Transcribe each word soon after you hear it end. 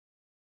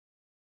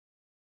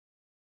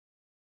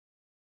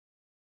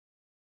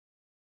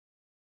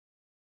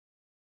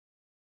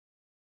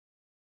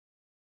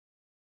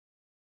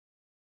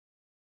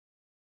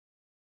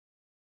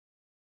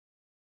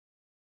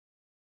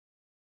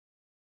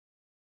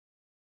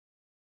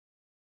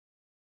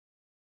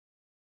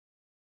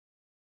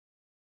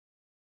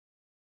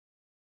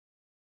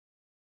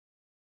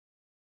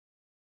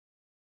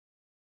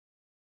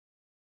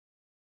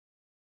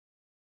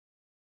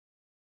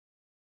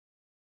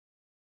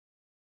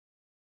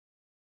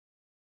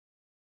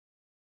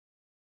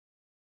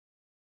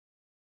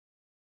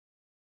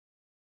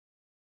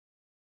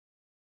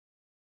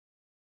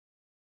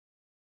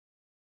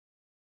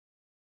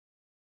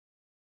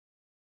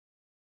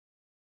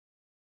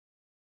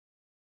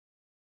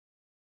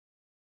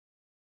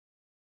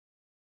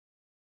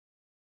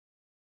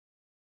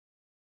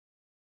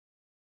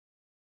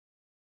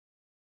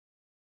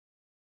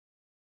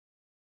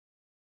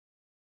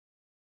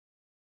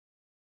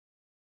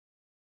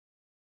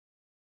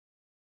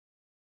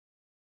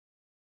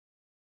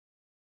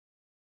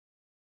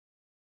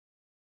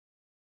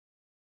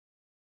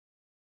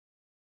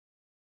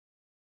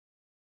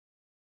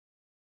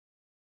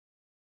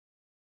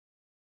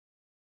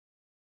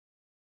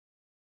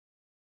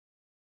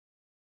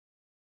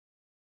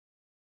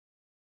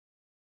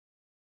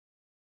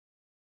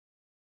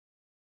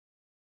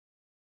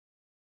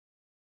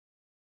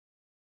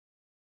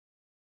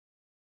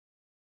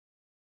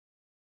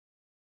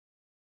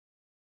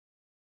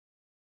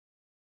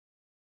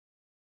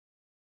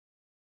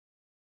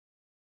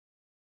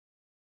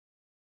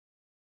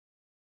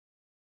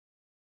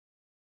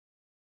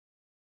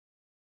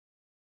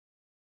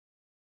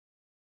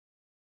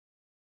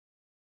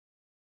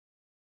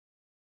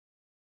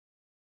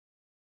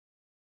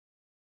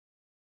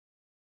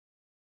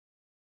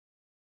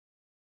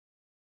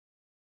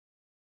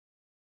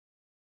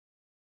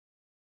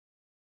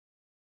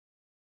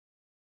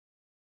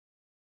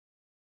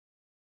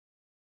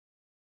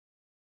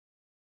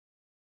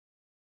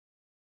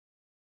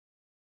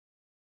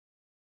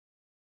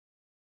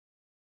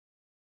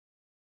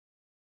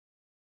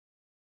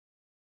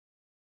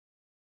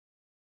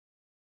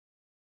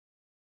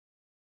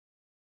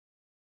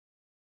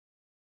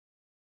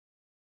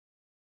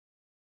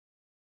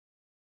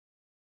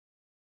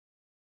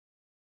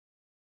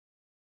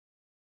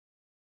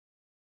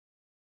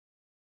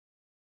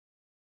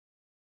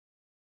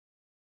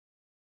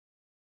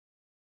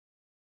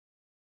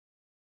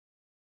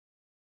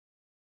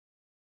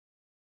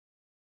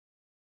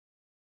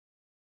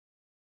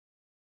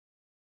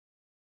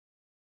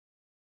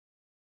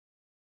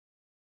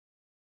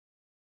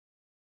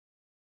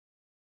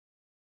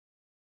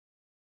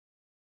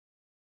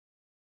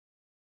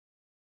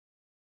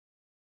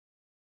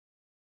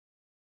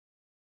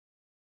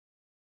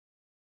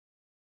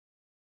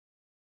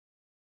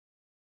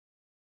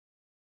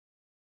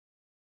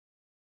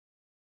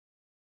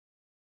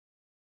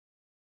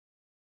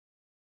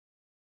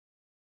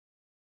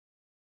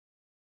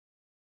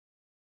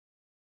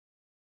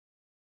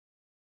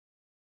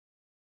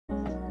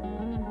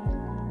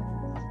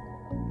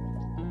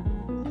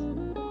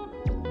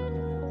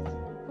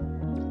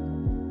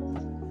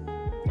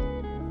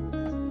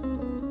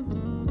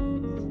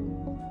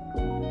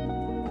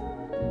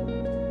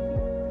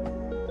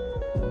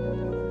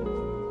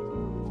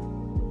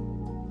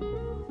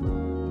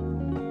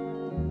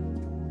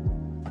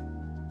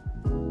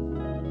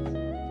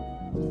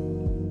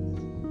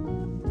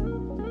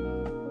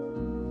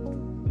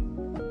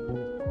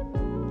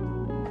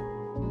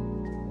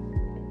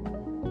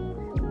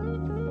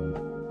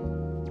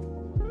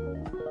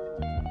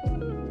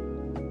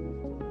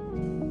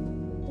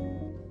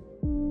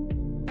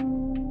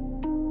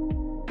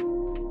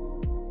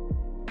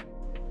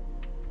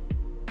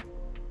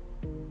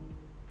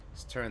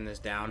turn this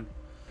down.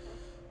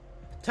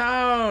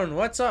 Town,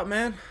 what's up,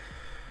 man?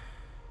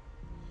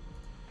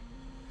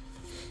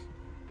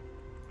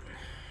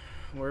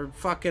 We're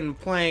fucking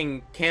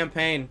playing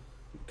campaign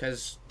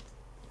because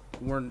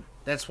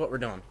that's what we're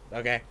doing,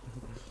 okay?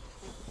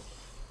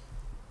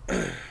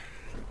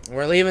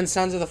 We're leaving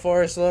Sons of the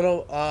Forest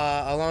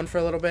alone for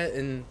a little bit,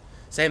 and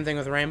same thing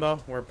with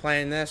Rainbow. We're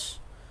playing this.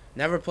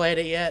 Never played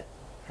it yet.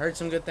 Heard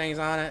some good things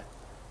on it.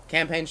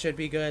 Campaign should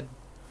be good.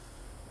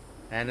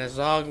 And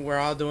we're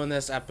all doing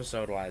this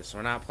episode-wise.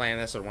 We're not playing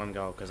this in one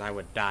go, because I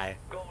would die.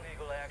 Gold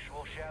Eagle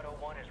actual, Shadow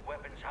 1 is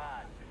weapons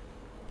hot.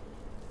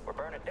 We're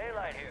burning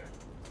daylight here.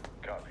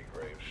 Copy,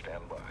 Graves.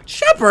 Stand by.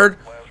 Shepard!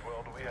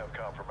 Laswell, do we have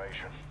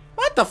confirmation?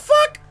 What the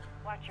fuck?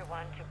 Watcher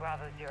 1 to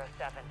Bravo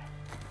 07.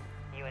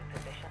 You in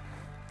position?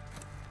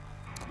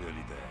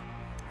 Nearly there.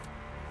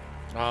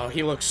 Oh,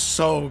 he looks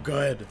so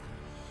good.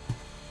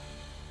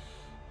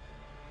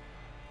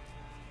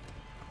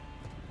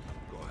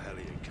 Got a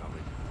heli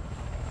incoming.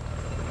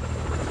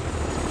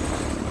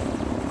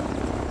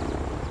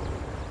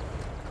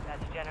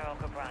 That's General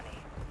Cabrani.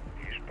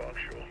 He's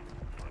punctual.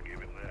 I'll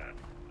give him that.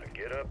 Now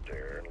get up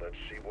there and let's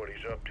see what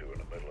he's up to in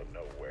the middle of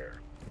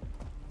nowhere.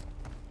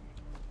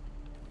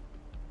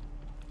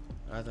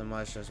 Nothing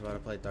much, just about to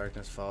play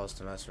Darkness Falls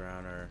to mess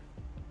around or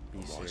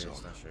be serious.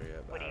 Not sure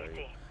yet. What do you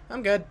see?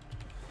 I'm good.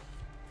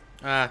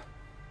 Armed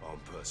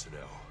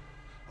personnel,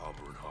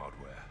 armor and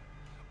hardware,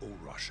 all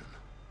Russian.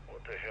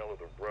 What the hell are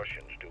the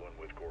Russians doing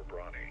with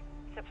Gorbrani?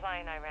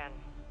 Supplying Iran.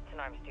 It's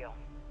an arms deal.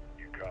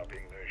 You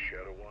copying this,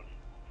 Shadow 1?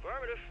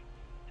 Affirmative.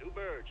 2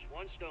 birds,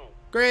 1 stone.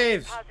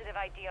 Graves! Positive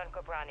ID on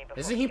Cabrani before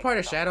Isn't he part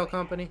of Shadow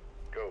Company?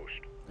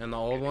 Ghost. And the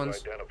old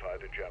ones? Identify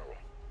the general.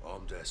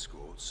 Armed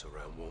escorts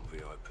around 1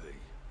 VIP.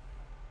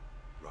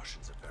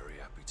 Russians are very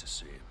happy to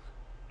see him.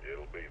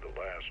 It'll be the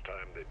last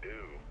time they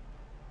do.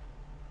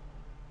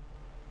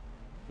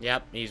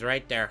 Yep, he's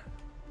right there.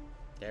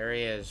 There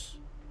he is.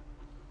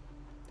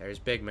 There's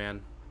Big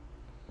Man.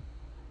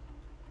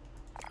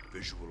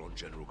 Visual on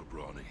General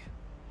Cabrani.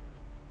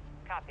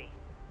 Copy.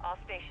 All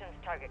stations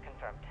target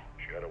confirmed.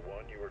 Shadow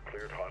 1, you are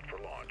cleared hot for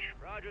launch.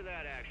 Roger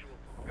that, actual.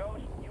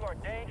 Ghost, you are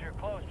danger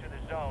close to the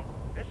zone.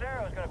 This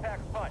arrow is gonna pack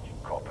a punch.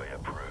 Copy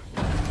approved.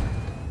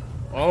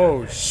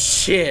 Oh,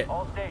 shit.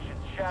 All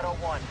stations, Shadow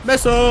 1.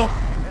 Missile!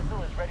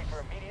 Missile is ready for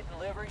immediate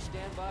delivery.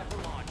 Stand by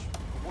for launch.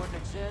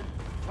 Coordinates in.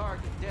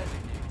 Target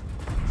designated.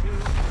 2,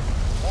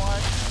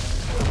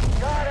 1.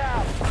 Got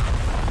out!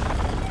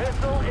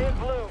 Missile in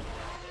blue.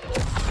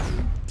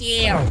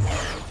 Damn.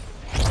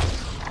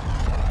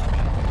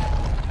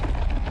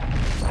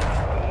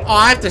 Oh,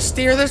 I have to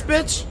steer this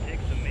bitch? Take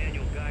some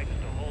manual guidance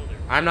to hold her.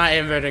 I'm not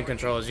inverting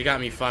controls. You got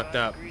me fucked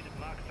up. Degrees at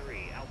Mach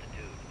 3,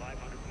 altitude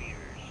 500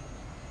 meters.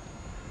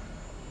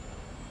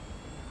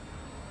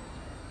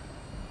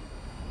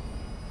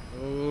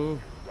 Ooh.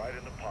 Right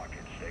in the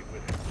pocket. Stay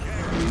with it.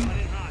 Check. Coming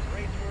in hot.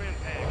 Race for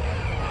impact.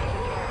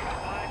 Target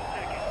 5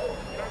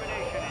 seconds.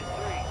 Termination in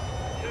 3,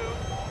 2,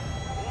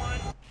 1.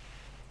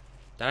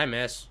 Did I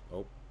miss?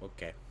 Oh,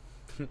 okay.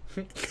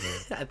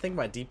 I think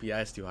my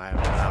DPI is too high on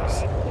my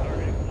mouse.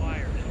 Target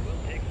acquired.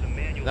 We'll take some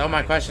manual. Though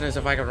my question is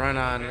if I could run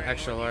on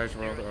extra large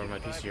world or my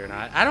PC or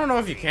not. I don't know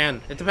if you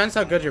can. It depends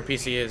how good your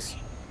PC is.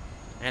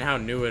 And how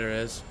new it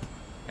is.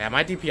 Yeah,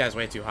 my DPI is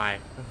way too high.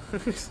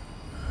 Right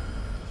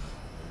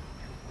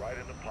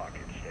in the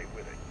pocket. Stay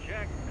with it.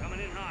 Check. Coming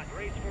in hot.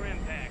 Race for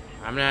impact.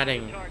 I'm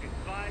adding Target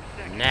 5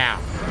 seconds.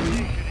 now.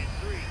 Termination in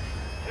 3,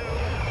 2,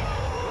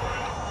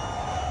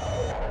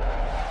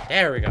 1.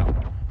 There we go.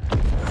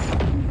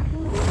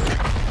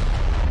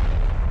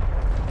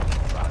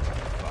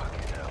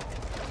 Fucking hell.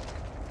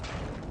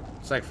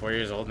 It's like 4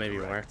 years old, maybe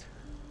more.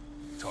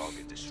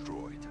 Target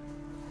destroyed.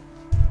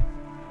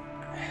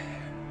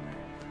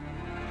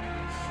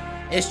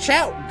 Is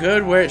chat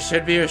good where it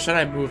should be, or should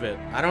I move it?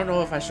 I don't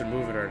know if I should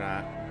move it or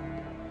not.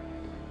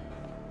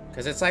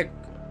 Because it's like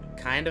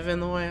kind of in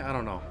the way. I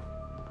don't know.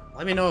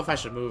 Let me know if I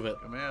should move it.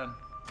 Come in.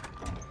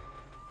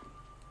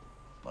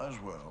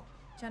 Laswell.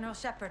 General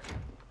Shepard.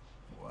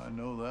 Oh, I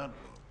know that look.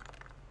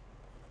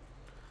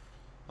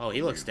 Oh,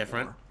 he looks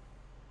different.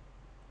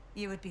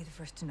 You would be the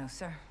first to know,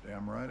 sir.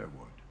 Damn right I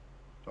would.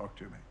 Talk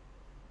to me.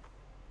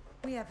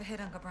 We have a hit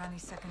on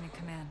Cabrani's second in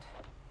command.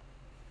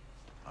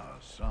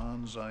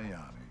 Hassan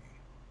Zayani,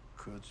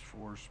 Quds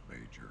Force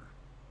Major.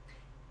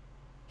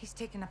 He's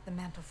taken up the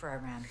mantle for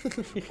Iran.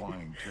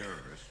 Supplying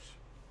terrorists.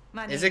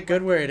 Is it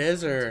good where it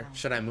is, or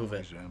should I move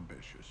it? He's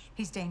ambitious.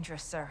 He's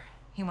dangerous, sir.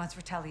 He wants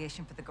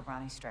retaliation for the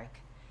Cabrani strike.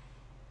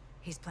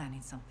 He's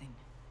planning something.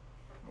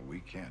 Well,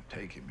 we can't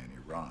take him in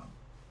Iran.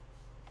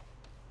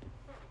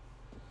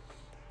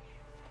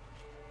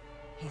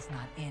 He's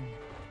not in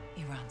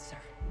Iran, sir.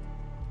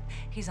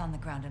 He's on the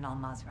ground in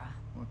Al-Mazrah.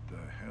 What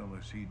the hell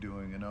is he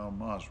doing in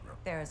Al-Mazrah?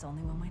 There is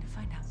only one way to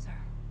find out, sir.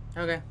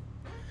 Okay.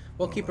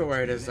 We'll keep it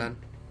where it is then.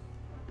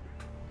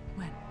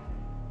 When?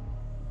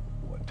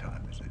 What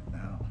time is it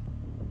now?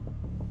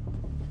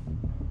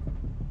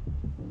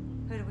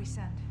 Who do we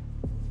send?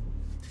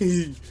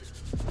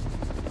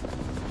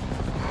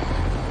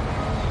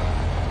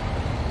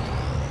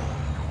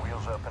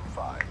 Wheels up in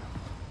 5,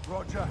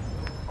 Roger.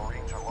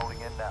 Marines are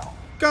loading in now.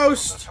 The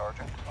Ghost!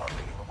 sergeant are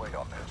leading the way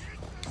on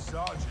this.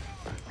 Sergeant.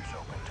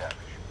 Soap and Tavish.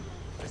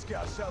 Let's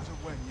get ourselves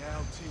a win, yeah,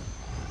 team.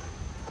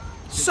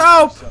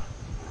 Soap! Fucking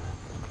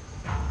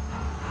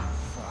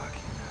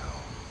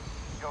hell.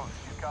 Ghost,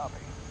 you copy?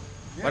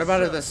 What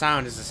about the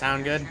sound? Is the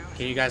sound good?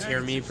 Can you guys hear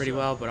me pretty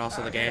well, but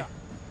also the game?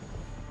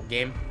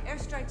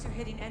 Airstrikes are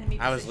hitting enemy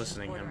I was positions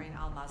listening to him. bordering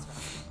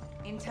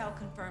Al-Mazrah. Intel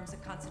confirms a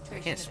concentration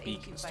I can't of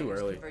speak. AQ It's too fighters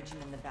early.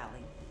 converging in the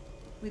valley.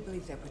 We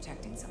believe they're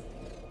protecting something.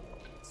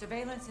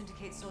 Surveillance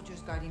indicates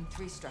soldiers guarding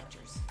 3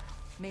 structures.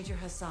 Major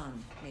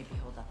Hassan may be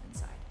holed up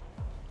inside.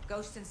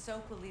 Ghost and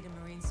Soap will lead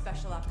a Marine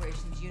Special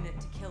Operations unit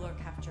to kill or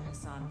capture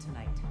Hassan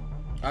tonight.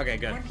 Okay,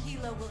 good. One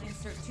Hilo will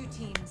insert 2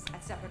 teams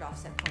at separate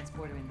offset points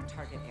bordering the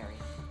target area.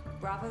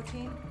 Bravo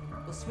team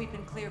will sweep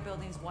and clear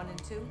buildings 1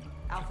 and 2.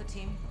 Alpha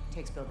team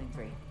takes building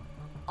 3.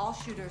 All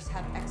shooters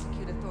have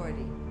execute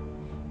authority,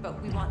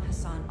 but we want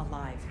Hassan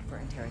alive for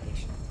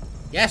interrogation.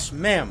 Yes,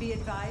 ma'am. Be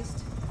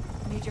advised,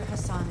 Major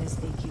Hassan is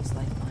AQ's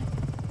lifeline.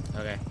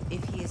 Okay,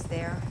 If he is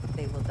there,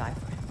 they will die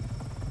for him.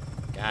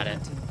 got it.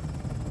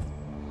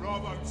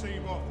 Bravo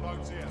team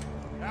offloads here.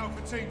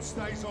 Alpha team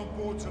stays on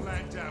board to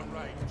land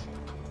downrange.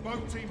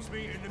 Both teams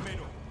meet in the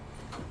middle.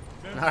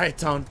 Remember, Alright,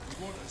 Tone.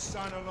 we want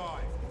Hassan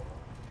alive,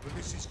 but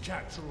this is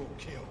capture or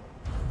kill.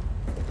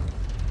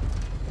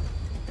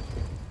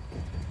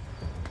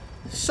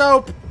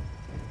 Soap!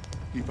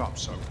 Keep up,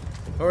 Soap.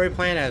 Who are we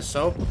playing as?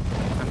 Soap?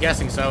 I'm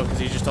guessing so, because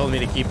he just told me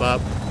to keep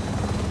up.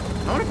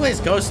 I want to play as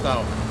Ghost,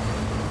 though.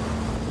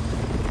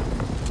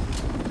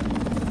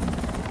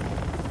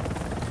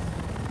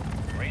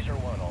 Razor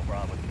 1, all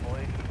Bravo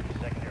deployed.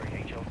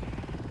 Secondary HO.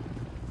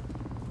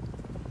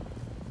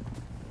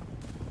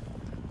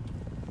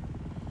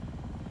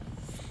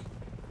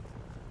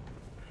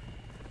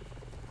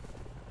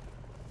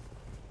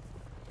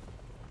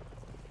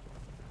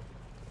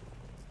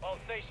 All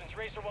stations,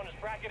 Racer 1 is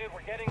bracketed.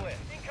 We're getting lit.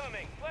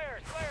 Incoming!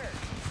 Flares! Flares!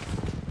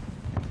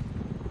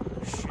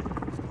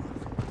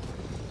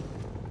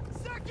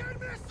 Second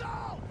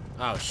missile!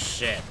 Oh,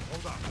 shit.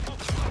 Hold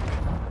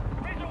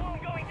up. Razor 1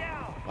 going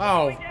down!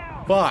 Oh, Going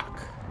down! fuck.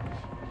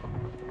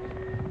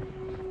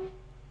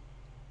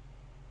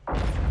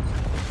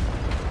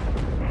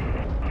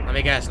 Let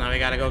me guess, now we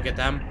gotta go get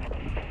them?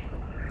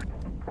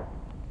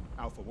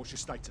 Alpha, what's your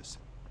status?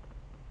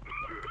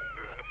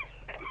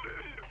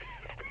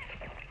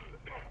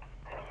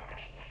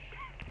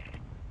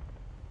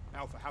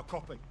 Alpha, how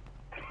copy?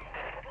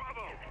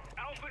 Bravo!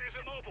 Alpha is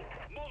immobile.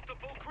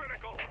 Multiple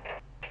critical.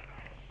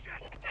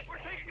 Shit! We're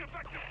taking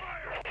effective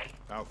fire!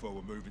 Alpha,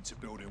 we're moving to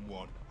building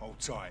 1. Hold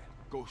tight.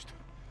 Ghost,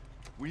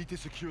 we need to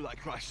secure that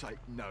crash site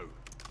now.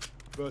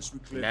 First we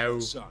clear No.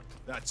 the sun.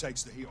 That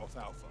takes the heat off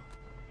Alpha.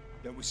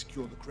 Then we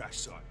secure the crash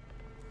site.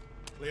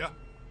 Clear?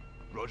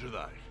 Roger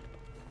that.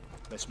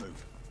 Let's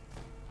move.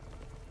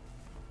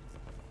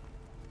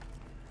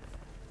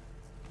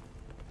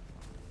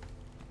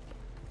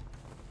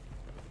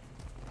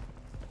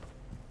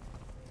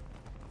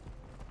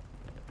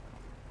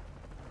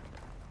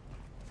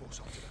 Force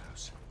up to the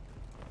house.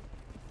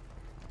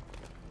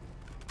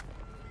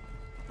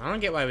 I don't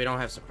get why we don't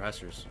have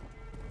suppressors.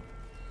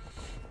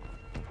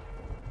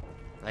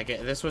 Like,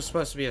 this was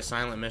supposed to be a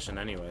silent mission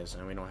anyways,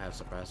 and we don't have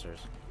suppressors.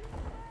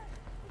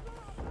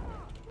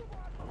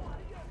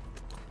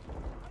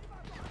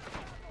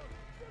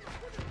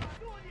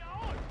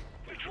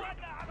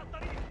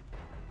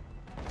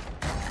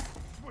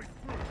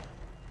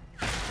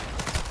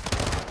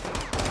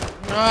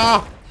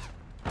 No!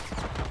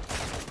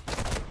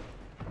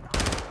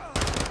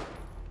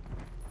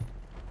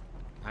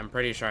 I'm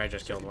pretty sure I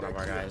just killed one of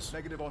our guys.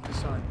 Negative on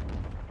Hassan.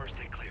 First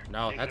thing clear.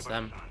 No, that's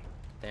them.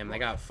 Damn, they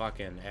got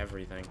fucking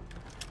everything.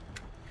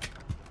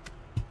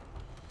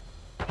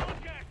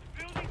 Contact!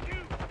 Building 2!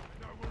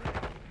 No,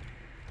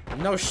 we're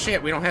in. No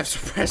shit, we don't have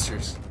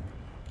suppressors.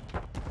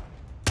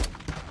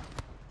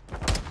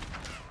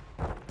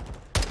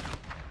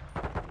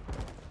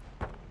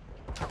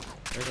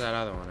 Where's that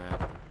other one at?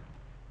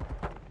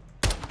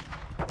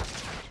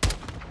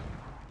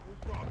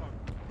 Bravo,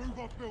 move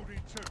off building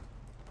 2.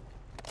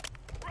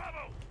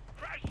 Bravo!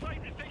 Crash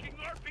site is taking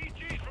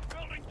RPGs from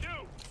building 2!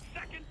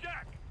 Second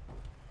deck!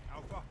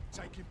 Alpha,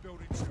 taking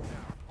building 2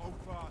 now. Hold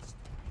fast.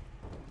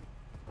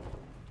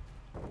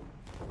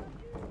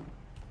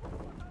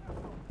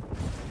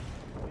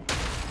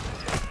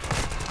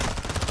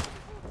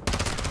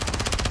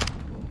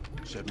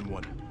 Seven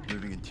 1,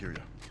 moving interior.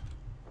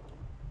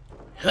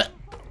 Huh.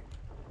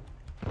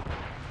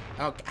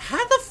 Oh,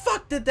 how the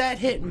fuck did that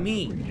hit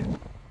me?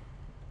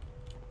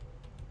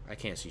 I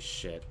can't see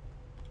shit.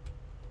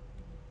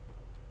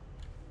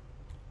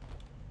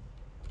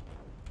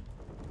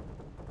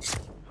 Is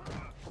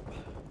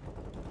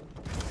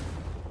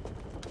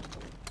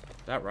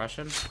that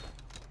Russian?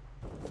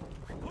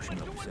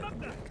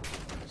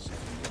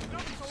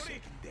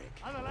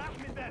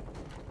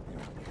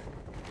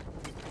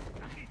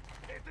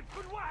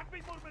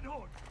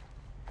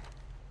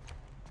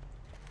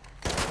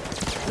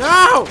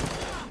 No!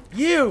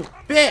 You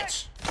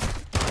bitch!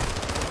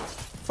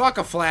 Fuck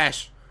a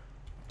flash.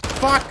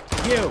 Fuck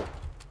you.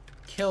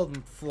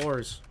 killed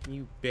floors,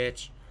 you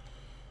bitch.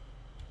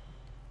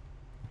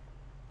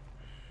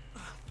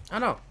 Oh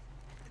no.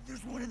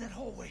 There's one in that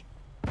hallway.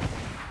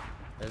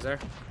 Is there?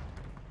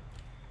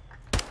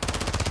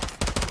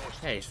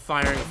 Hey, he's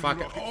firing a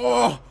fucking.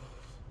 Oh!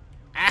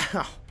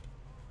 Ow!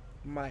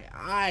 My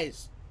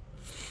eyes.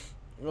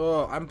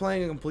 Oh, I'm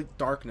playing in complete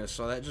darkness,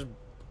 so that just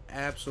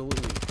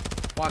absolutely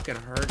fucking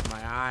hurt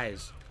my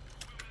eyes.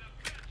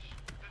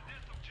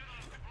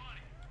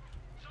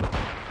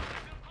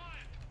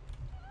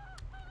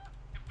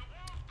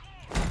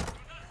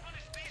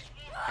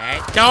 Hey,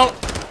 don't!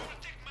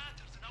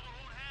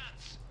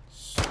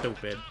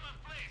 Stupid.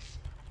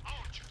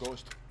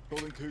 Ghost,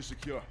 building 2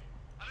 secure.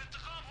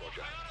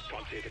 Roger.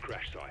 Can't see the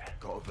crash site.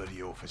 Got a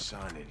video for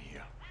San in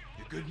here.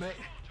 You good, mate?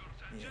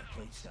 Yeah,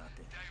 plate stopped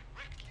it.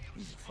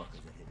 These are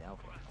fuckers that hit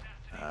Alpha.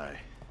 Aye.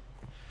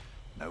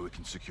 Now we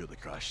can secure the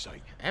crash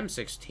site.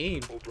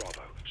 M16. All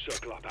Bravo.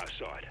 Circle up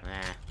outside.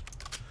 Nah.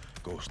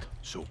 Ghost,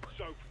 Soap.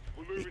 So,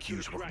 we're moving to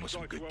AQ's the working crash with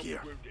some site good to help gear.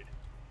 the wounded.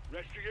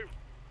 Rest of you,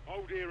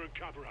 hold here and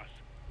cover us.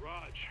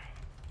 Raj.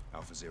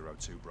 Alpha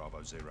 02,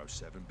 Bravo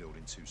 07,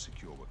 building 2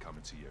 secure. We're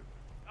coming to you.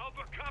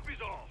 Alpha copies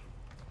all.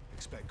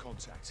 Expect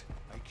contact.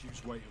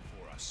 AQ's waiting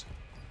for us.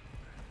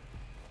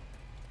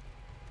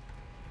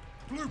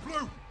 Blue,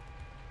 blue!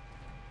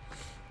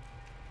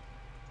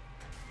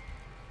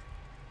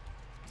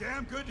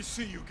 Damn good to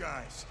see you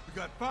guys. We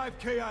got 5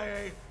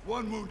 KIA,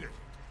 1 wounded.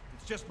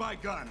 It's just my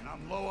gun, and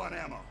I'm low on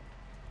ammo.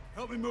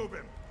 Help me move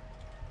him.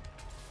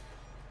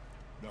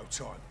 No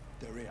time.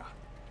 They're here.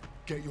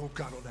 Get your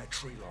gun on that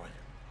tree line.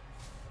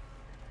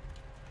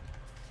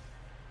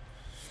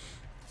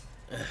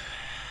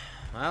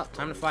 Well,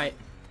 time to fight.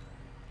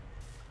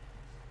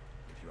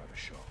 If you have a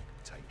shot,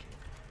 take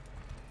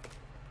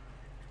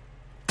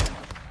it.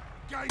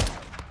 Guys!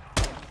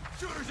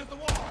 Shooters at the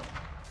wall!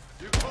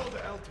 You called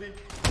it, LT.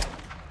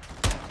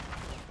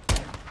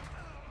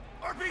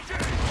 RPG!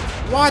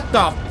 What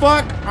the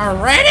fuck?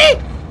 Already?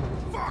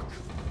 Fuck!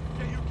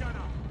 Get your gun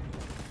up!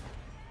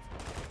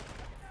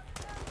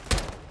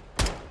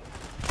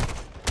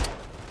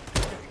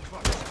 Getting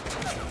close.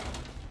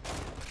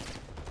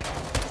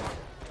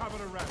 Cover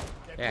the rest.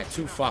 Yeah,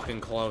 too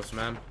fucking close,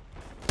 man.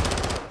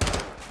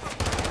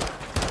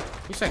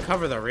 You said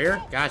cover the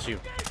rear? Got you.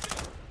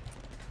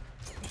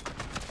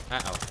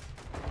 Uh-oh.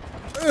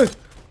 Ugh.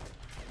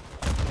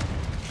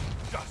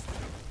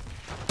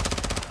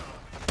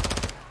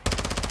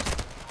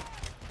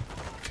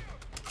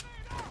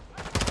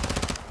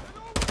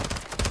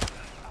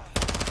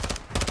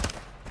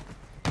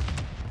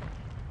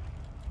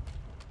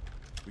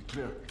 We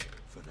clear.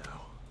 For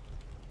now.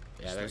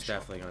 Yeah, there's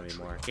definitely gonna be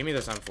more. Give me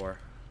this M4.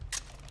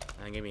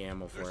 And give me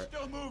ammo for They're it.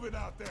 still moving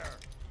out there.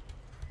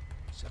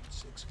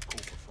 7-6, call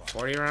for fire.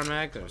 40 round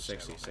mag or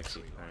 60? 60.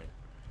 Alright.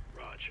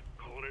 Raj,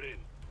 calling it in.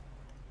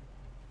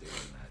 There,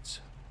 lads.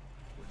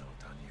 We're not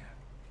done yet.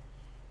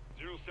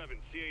 07,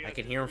 CAS. I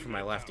can hear him from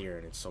my left ear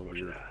and it's so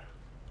Roger weird. that.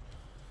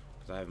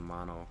 Because I have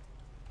mono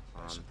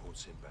on.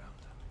 Support's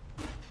inbound.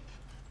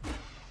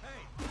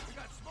 Hey, we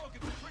got smoke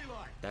at the tree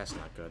line. That's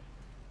not good.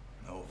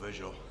 No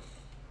visual.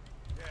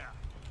 Yeah.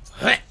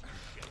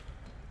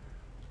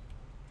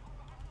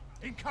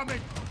 Incoming!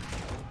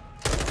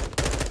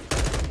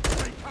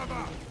 Take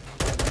cover!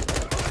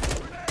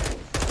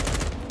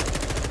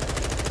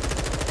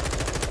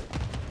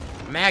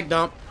 Mag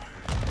dump.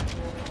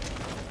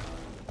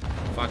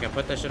 Fuck, I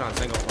put this shit on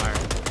single fire.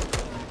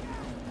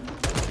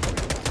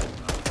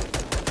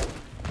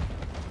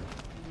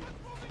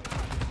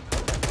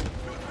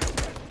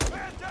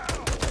 Man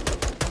down!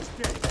 He's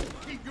dead.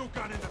 Keep your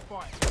gun in the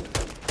fight.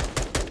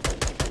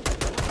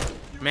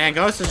 Man,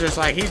 Ghost is just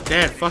like, he's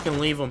dead. Fucking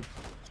leave him.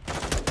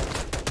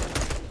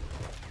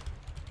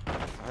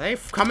 Are they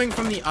coming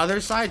from the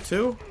other side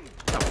too?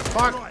 The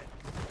fuck? Right.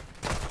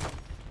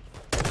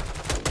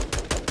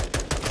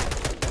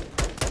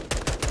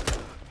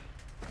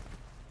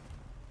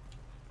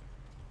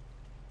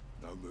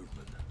 No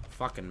movement.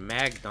 Fucking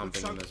mag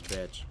dumping in this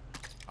bitch.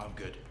 I'm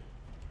good.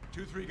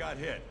 2-3 got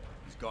hit.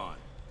 He's gone.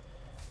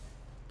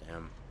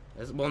 Damn.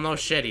 Well, no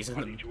shit. He's in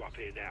I the. need you up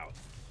here now.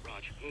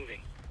 Raj,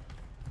 moving.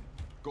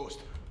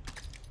 Ghost,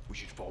 we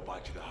should fall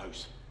back to the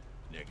house.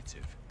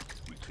 Negative.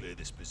 We clear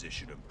this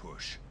position and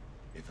push.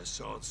 If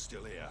Hassan's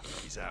still here,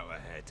 he's out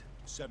ahead.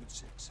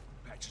 7-6.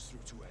 Patch us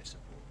through to air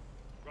support.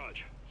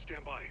 Raj,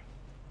 stand by.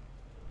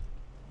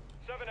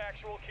 7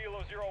 actual,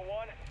 Kilo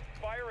 01.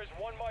 Fire is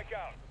 1 mic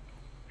out.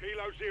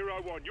 Kilo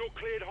 01, you're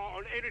cleared hot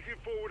on anything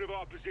forward of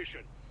our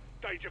position.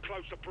 Danger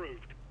close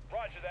approved.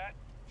 Roger that.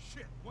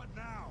 Shit, what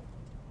now?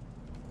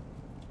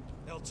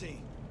 LT,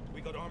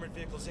 we got armored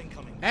vehicles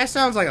incoming. That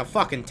sounds like a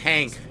fucking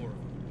tank.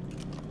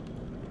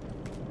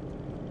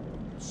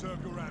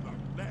 Circle ammo.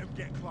 Let him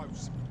get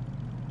close.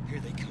 Here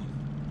they come.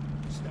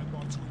 Step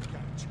onto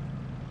engage.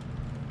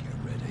 Get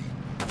ready.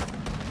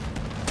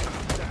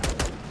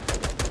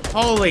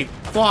 Holy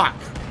fuck.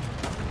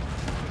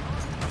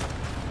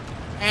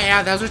 Hey,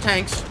 yeah, those are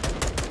tanks.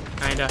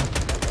 Kinda.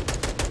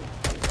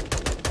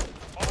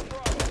 All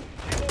Bravo.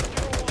 Kilo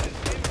 01 is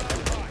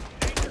inbound high.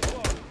 Danger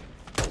close.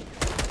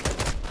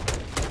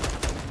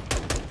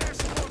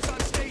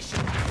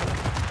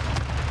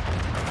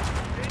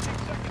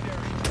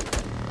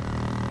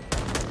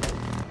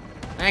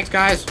 Thanks,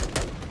 guys.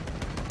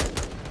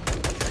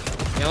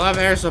 You love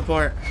air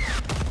support.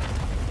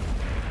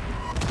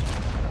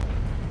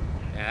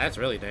 Yeah, that's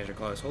really danger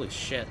close. Holy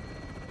shit.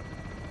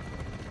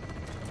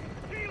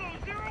 Kilo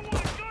 01, good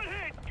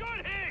hit!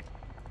 Good hit!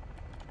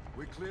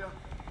 We clear?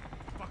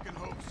 Fucking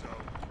hope so.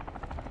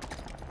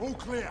 All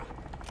clear.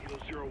 Kilo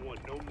 01,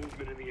 no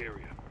movement in the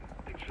area.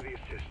 Thanks for the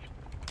assist.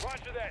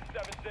 Roger that,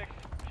 7-6.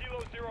 Kilo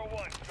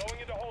 01,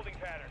 going into holding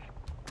pattern.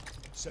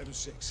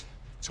 7-6.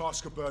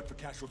 Task a bird for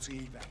casualty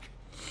evac.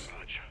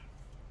 Roger.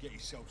 Get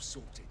yourself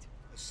sorted.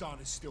 Hassan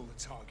is still the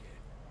target.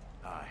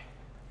 Aye.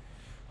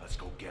 Let's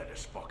go get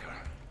this fucker.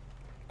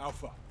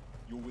 Alpha,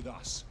 you're with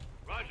us.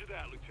 Roger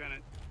that,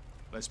 Lieutenant.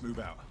 Let's move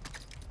out.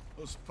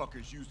 Those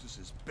fuckers used us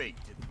as bait,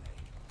 didn't they?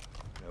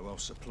 They're well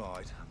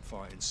supplied and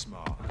fighting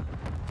smart.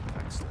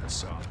 Thanks to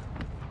Hassan.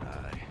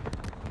 Aye.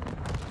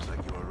 Looks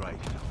like you were right,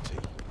 LT.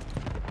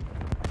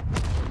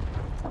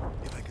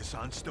 You think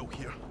Hassan's still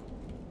here?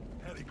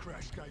 Heli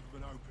crash gave them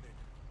an opening.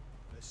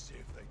 Let's see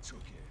if they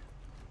took it.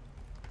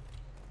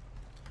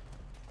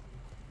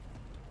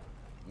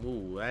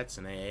 Ooh, that's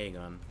an AA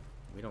gun.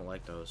 We don't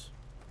like those.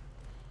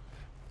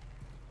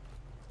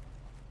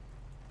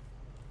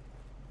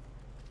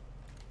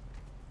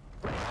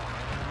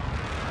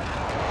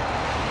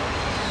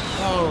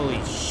 Holy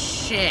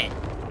shit!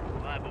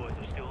 My boys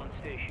are still on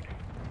station.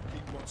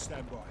 Keep them on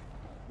standby.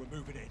 We're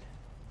moving in.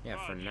 Yeah,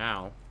 for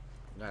now.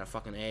 We got a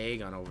fucking AA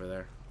gun over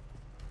there.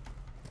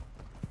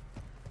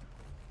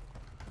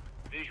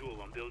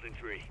 Visual on building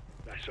 3.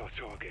 That's our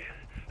target.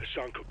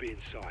 Hassan could be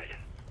inside.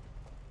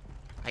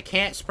 I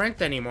can't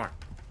sprint anymore.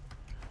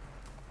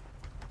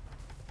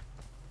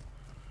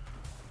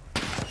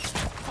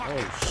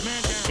 Oh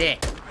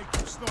shit! Hey,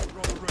 keep sniper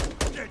on the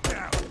roof. Get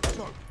down.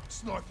 So,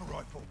 sniper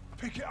rifle.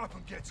 Pick it up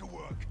and get to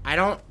work. I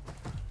don't.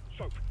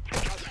 Soap,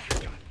 take out the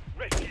shooter.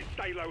 Rest and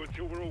stay low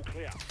until we're all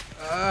clear.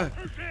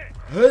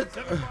 Who's it?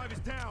 75 is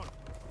down.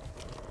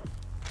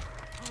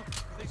 Are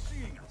they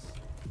seeing us?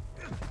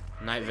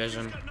 Night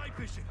vision. Got night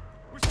vision.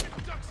 We're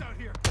shooting ducks out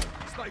here.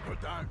 Sniper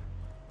down.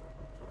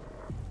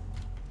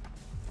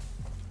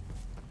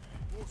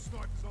 More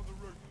snipers on the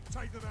roof.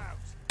 Take them out.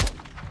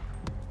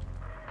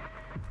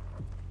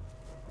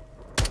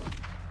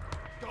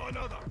 Got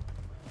another.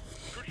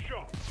 Good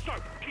shot.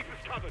 Soap, keep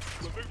us covered.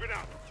 We're moving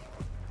up.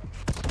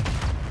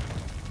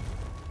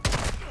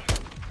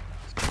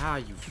 Ah,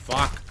 you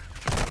fuck.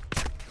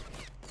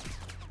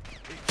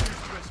 He's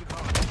pressing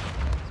hard.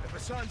 If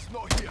Hassan's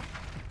not here,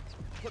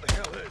 what the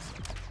hell is?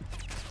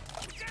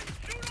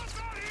 Shoot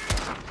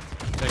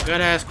It's a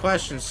good ass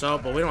question, so,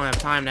 but we don't have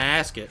time to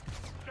ask it.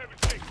 7-6, I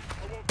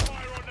want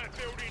fire on that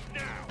building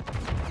now.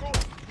 Bro, we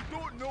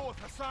don't know if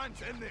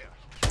Hassan's in there.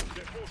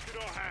 They're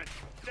forcing our hand.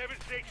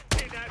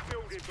 7-6, in that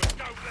building, but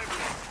don't level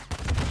it.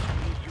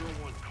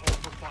 01, call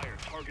for fire.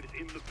 Target is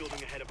in the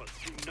building ahead of us.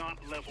 Do not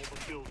level the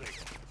building.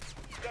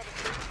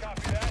 7-6,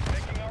 copy that.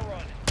 Making our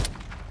run.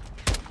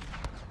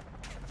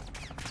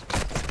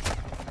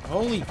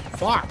 Holy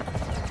fuck!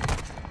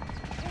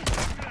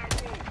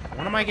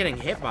 What am I getting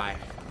hit by?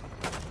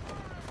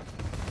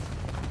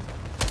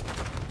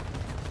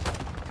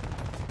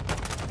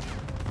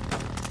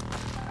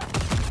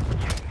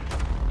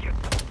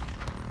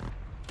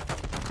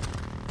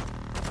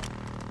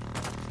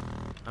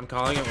 I'm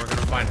calling it. We're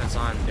gonna find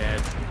Hassan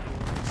dead.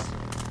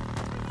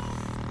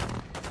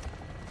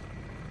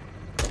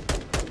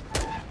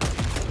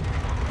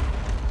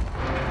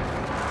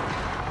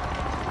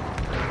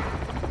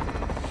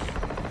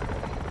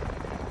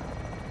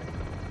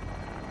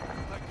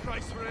 Thank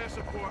Christ for air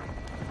support.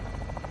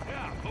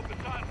 Yeah, hope the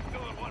time's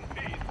still in one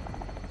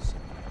piece.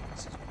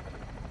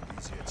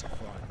 Easier to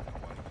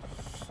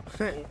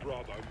find. All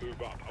Bravo,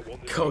 move up. I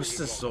want this Ghost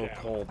building is so locked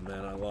down. cold,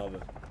 man. I love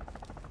it.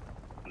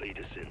 Lead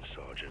us in,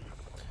 Sergeant.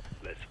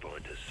 Let's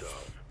find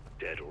Hassan,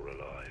 dead or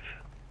alive.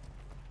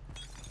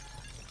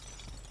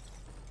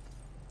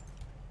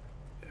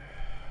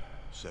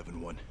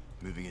 Seven 1,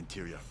 moving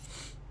interior.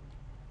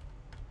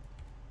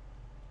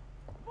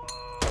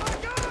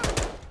 Fucking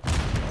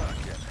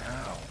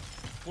hell.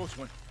 Close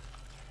one.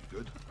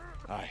 Good?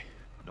 Aye.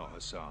 Not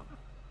Hassan.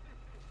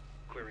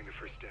 Clearing the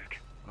first deck.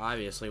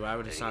 Obviously, why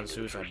would Hassan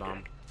suicide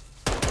bomb?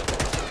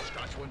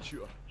 Scratch one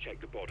shooter. Check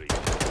the body.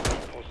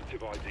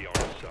 Positive ID on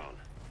Hassan.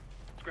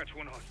 Scratch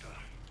one hostile.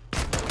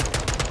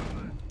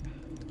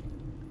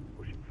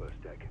 Pushing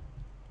first deck.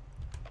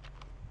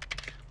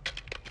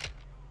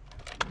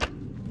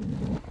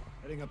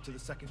 Heading up to the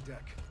second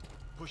deck.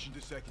 Pushing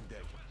to second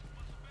deck.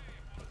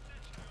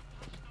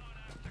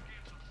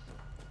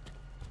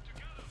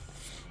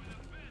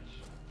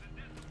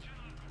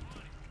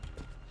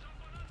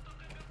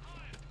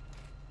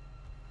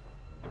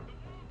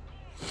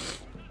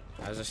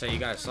 As I say, you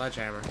got a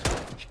sledgehammer.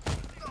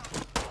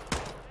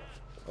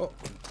 Oh.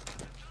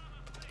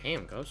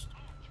 Damn, Ghost.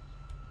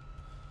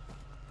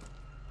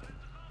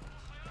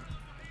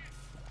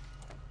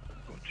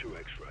 Got 2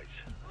 X-rays.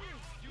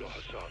 Not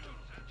Hassan.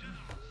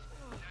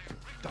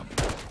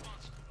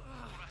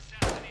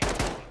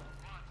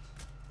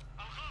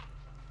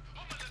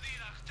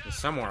 It's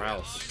somewhere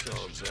else.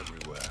 Dogs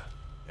everywhere.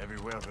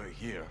 Everywhere but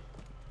here.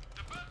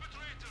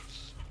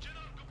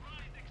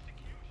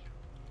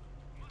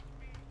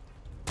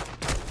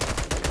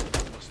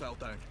 Hostile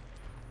down.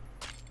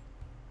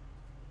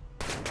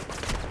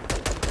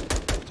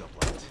 Hold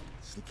up, lad.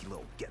 Sneaky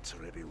little gets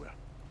are everywhere.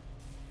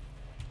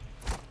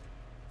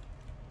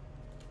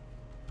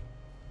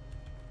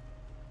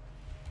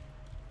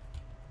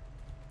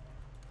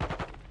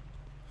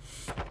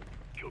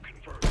 Kill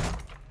confirmed.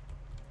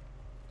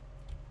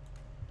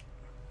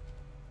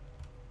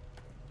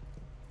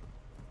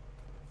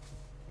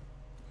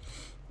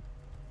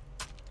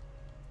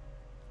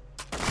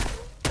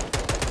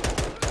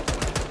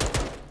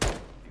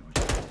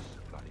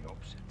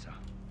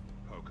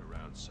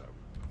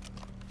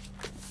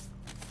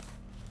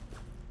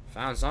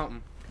 Found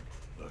something.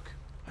 Look,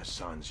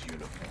 Hassan's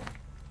uniform.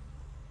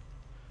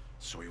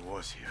 So he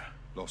was here.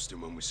 Lost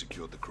him when we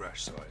secured the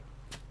crash site.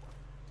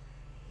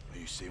 Are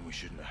you saying we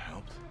shouldn't have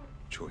helped?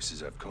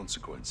 Choices have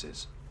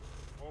consequences.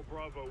 All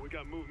Bravo, we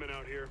got movement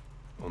out here.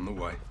 On the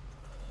way.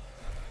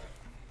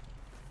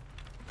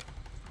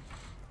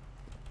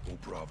 All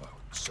Bravo,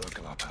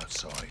 circle up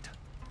outside.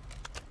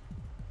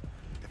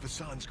 If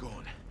Hassan's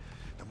gone,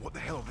 then what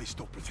the hell have they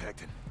stopped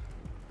protecting?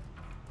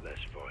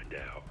 Let's find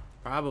out.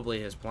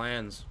 Probably his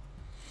plans.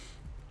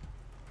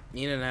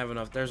 He didn't have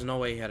enough. There's no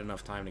way he had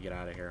enough time to get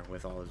out of here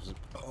with all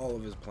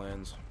of his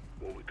plans.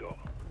 What we got?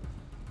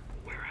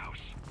 Warehouse.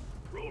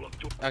 Roll up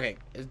door. Okay,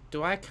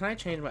 can I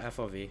change my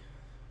FOV?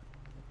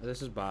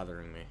 This is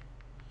bothering me.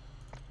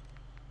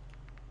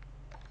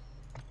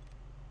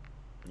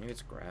 Maybe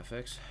it's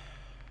graphics.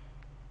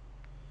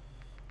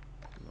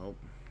 Nope.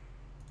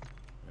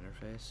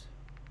 Interface.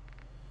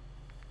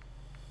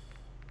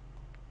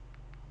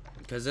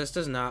 Because this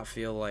does not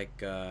feel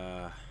like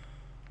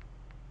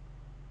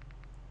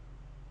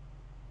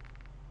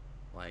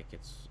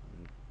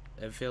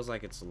it feels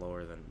like it's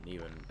lower than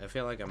even. I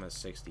feel like I'm at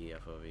 60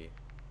 FOV.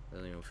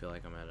 Doesn't even feel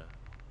like I'm at a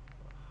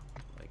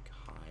like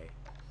high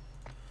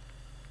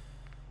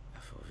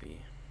FOV.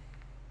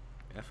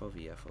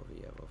 FOV.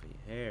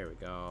 There we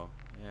go.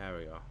 There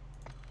we go.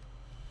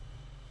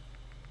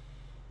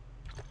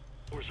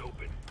 Doors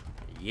open.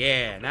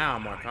 Yeah, now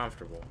I'm more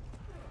comfortable.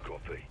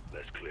 Copy.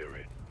 Let's clear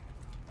it.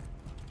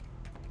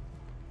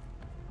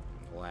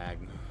 Lag.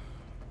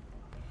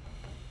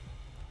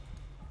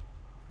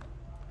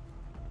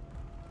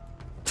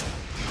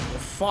 Oh,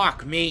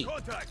 fuck me.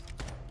 Contact!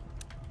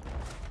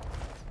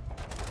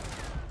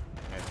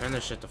 Okay, turn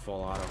this shit to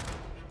full auto.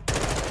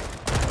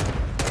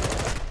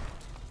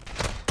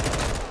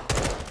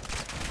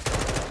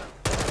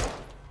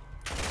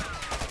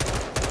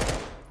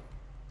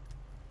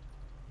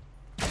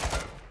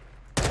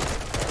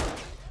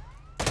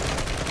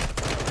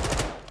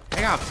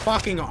 I got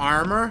fucking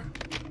armor.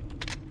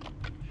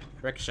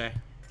 Ricochet.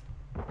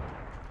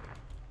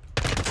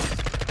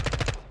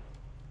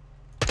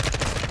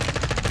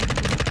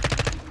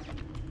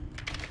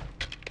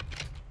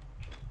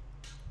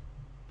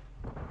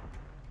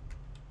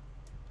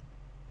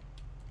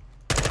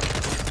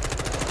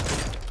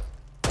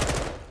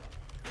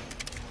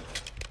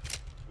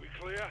 We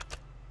clear?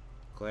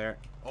 Clear.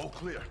 All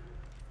clear.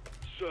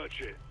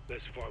 Search it.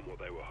 Let's find what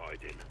they were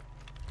hiding.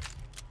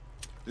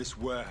 This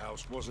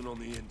warehouse wasn't on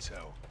the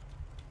intel.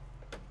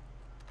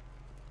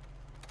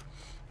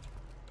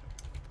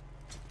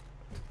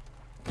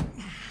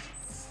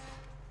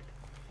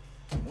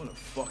 What the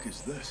fuck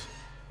is this?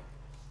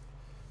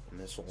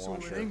 Missile It's all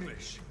launcher. in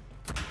English.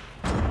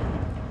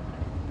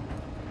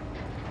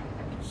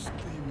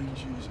 Steaming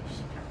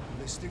Jesus.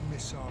 Ballistic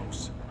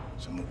missiles.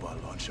 It's a mobile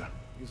launcher.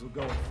 These will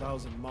go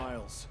 1,000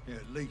 miles. Yeah,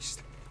 at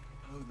least.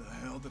 How the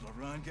hell did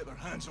Iran get their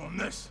hands on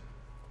this?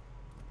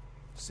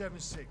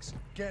 7-6.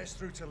 Get us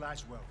through to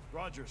Laswell.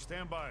 Roger,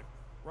 stand by.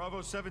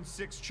 Bravo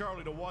 7-6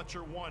 Charlie to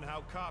Watcher 1.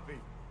 How copy?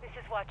 This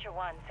is Watcher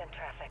 1, send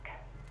traffic.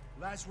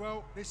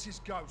 Laswell, this is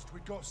Ghost.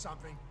 We got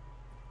something.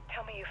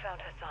 Tell me you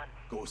found Hassan.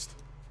 Ghost.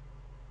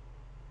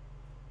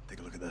 Take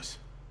a look at this.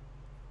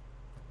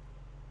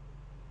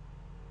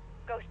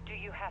 Ghost, do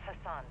you have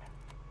Hassan?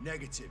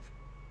 Negative.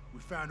 We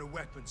found a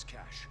weapons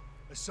cache.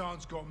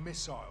 Hassan's got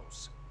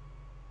missiles.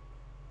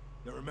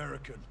 They're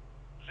American.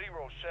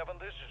 07,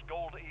 this is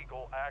Gold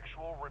Eagle.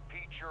 Actual,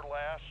 repeat your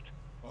last.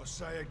 I'll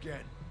say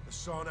again.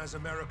 Hassan has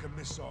American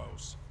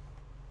missiles.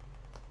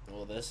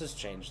 Well, this has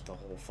changed the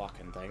whole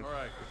fucking thing. All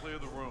right, clear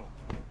the room.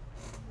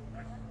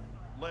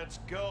 Let's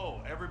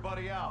go.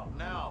 Everybody out,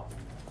 now.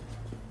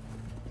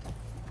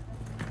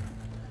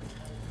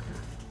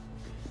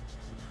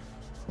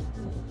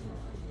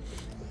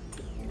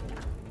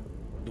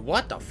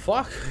 What the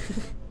fuck?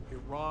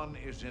 Iran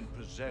is in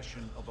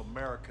possession of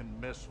American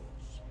missiles.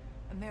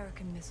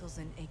 American missiles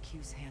in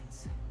AQ's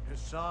hands.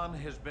 Hassan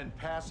has been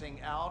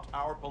passing out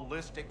our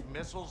ballistic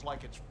missiles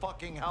like it's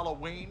fucking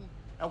Halloween,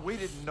 and we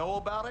didn't know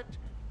about it?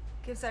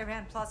 Gives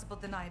Iran plausible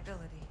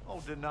deniability. Oh,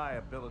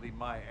 deniability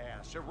my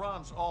ass.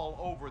 Iran's all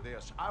over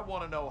this. I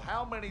want to know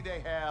how many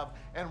they have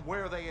and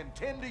where they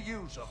intend to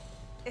use them.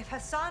 If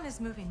Hassan is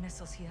moving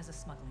missiles, he has a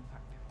smuggling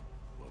partner.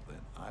 Well,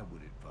 then I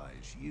would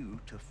advise you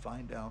to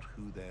find out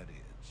who that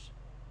is.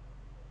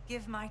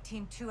 Give my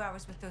team 2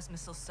 hours with those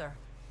missiles, sir.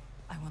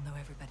 I will know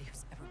everybody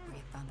who's ever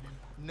breathed on them.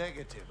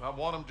 Negative. I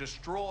want them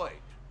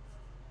destroyed.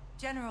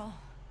 General,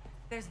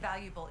 There's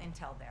valuable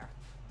intel there.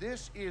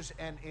 This is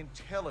an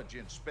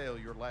intelligence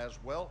failure,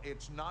 Laswell.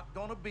 It's not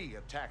gonna be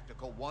a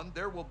tactical one.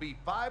 There will be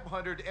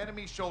 500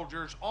 enemy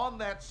soldiers on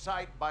that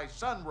site by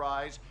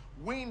sunrise.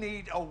 We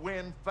need a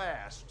win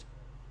fast.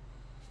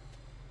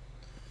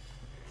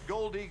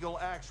 Gold Eagle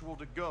Actual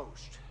to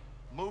Ghost.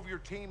 Move your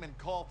team and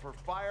call for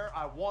fire.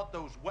 I want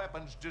those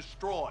weapons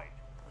destroyed.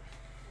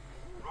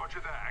 Roger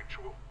that,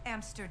 Actual.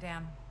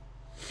 Amsterdam.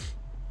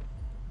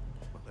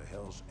 What the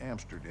hell's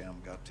Amsterdam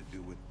got to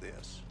do with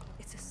this?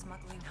 It's a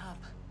smuggling hub.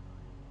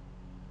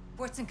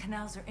 Ports and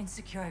canals are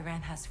insecure.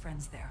 Iran has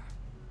friends there.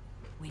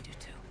 We do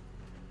too.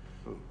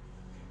 Who?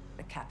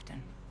 The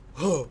captain.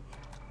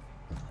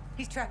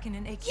 He's tracking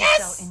an AQ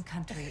Yes! cell in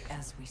country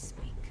as we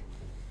speak.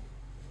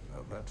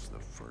 Well, that's the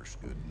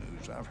first good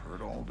news I've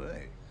heard all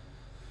day.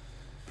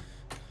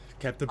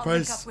 Kept the I'll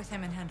link price. up with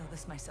him and handle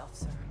this myself,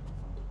 sir.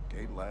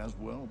 Kate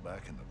Laswell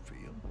back in the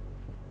field.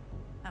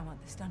 I want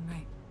this done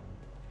right.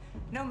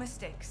 No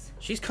mistakes.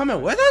 She's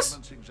coming with us?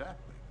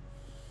 Exactly.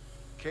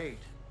 Kate,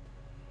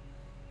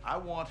 I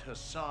want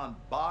Hassan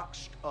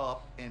boxed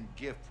up and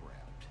gift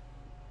wrapped.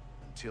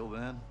 Until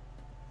then,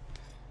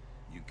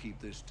 you keep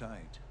this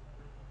tight.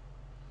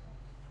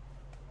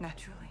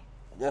 Naturally.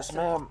 Yes,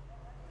 ma'am.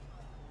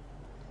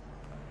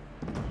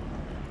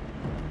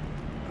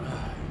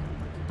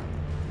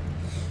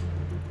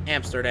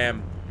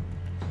 Amsterdam.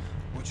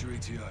 What's your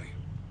ETA?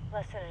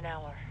 Less than an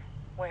hour.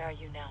 Where are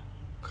you now?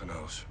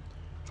 Canals.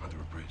 Under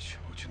a bridge,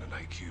 watching an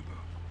AQ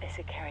boat. Is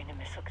it carrying a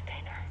missile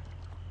container?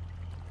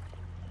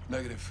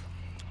 Negative.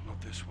 Not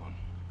this one.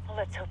 Well,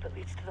 let's hope it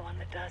leads to the one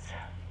that does.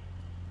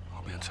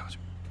 I'll be in touch.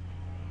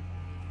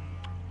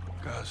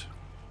 Guys.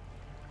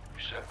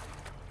 You set?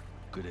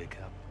 Good day,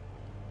 Cap.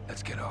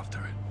 Let's get after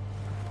it.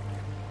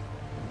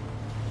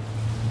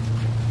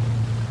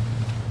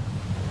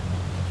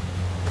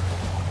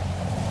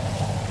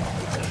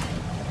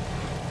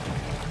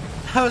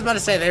 I was about to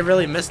say, they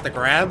really missed the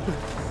grab.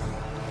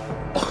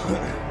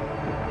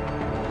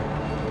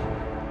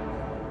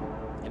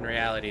 In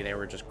reality, they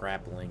were just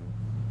grappling.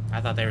 I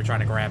thought they were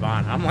trying to grab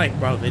on. I'm like,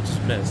 bro, they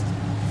just missed.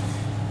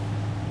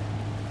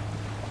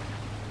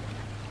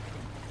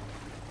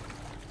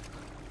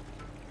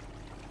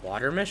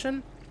 Water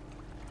mission?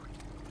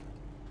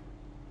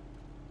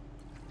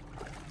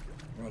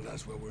 Well,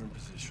 that's where we're in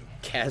position.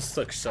 Cass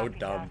looks so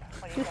dumb.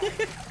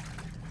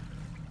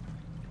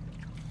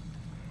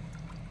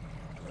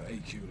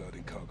 AQ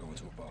loading cargo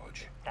into a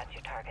barge. That's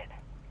your target.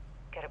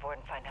 Get aboard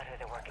and find out who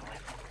they're working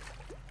with.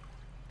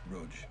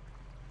 Rog.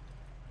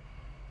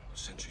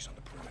 Sentries on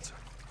the perimeter.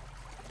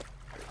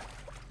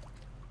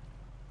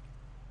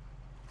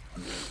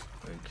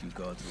 AQ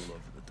guards all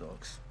over the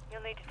docks.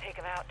 You'll need to take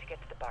them out to get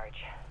to the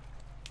barge.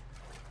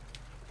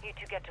 You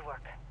two get to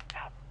work.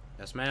 Out.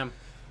 Yes, ma'am.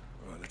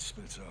 All right, let's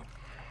split up.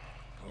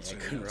 I'll Yeah, I take it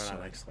couldn't run outside. out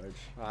like Sledge.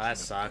 Oh, that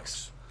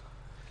sucks.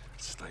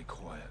 Stay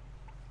quiet.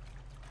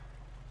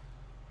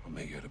 I'll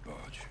meet you at the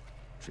barge.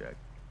 Check.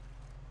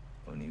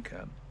 On you,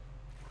 Cap.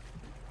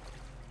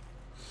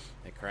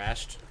 It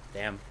crashed.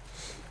 Damn.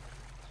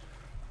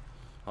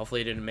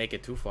 Hopefully it didn't make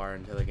it too far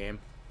into the game.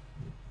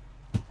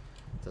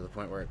 To the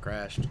point where it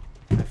crashed.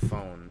 My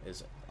phone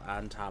is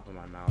on top of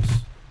my mouse.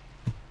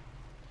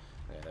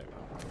 Okay, there we go.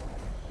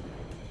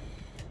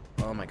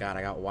 Oh my god,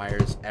 I got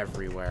wires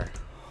everywhere.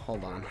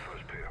 Hold on.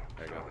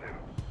 There you go.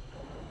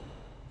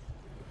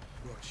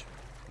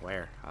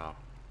 Where? Oh.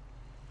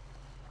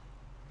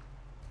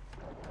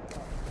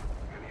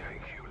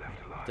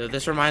 Dude,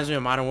 this reminds me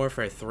of Modern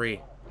Warfare 3.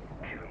 Keep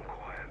them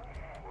quiet.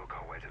 Work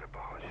our way to the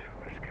barge.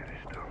 Let's get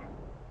this done.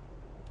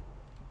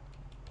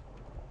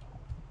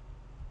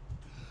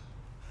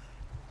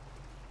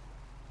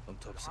 On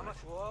top side.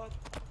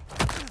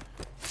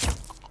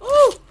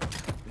 Ooh!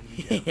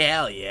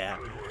 Hell yeah.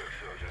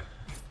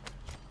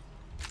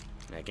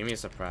 Yeah, give me a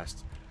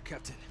suppressed.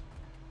 Captain,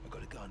 I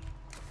got a gun.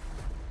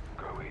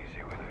 Go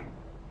easy with it.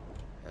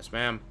 Yes,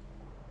 ma'am.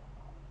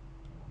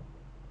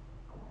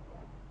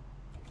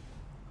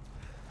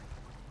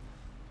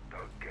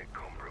 Don't get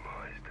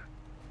compromised.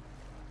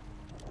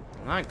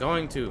 I'm not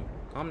going to.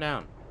 Calm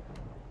down.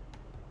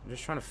 I'm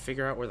just trying to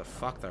figure out where the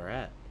fuck they're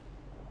at.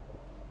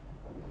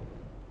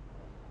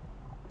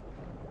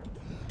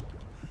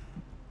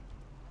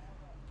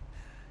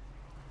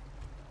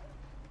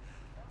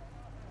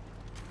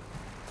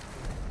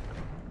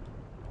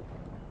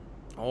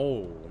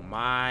 Oh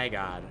my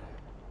god.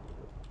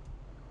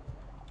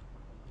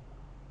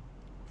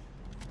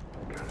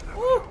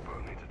 Woo!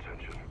 Needs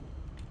attention.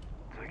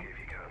 Take it if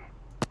you can.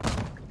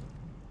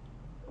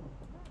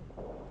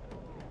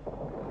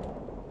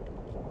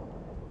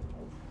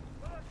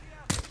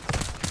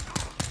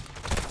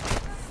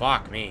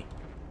 Fuck me.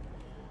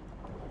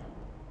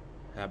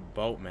 That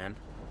boat, man.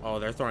 Oh,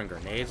 they're throwing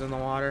grenades in the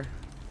water.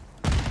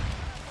 The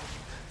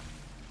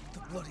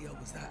bloody hell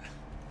was that?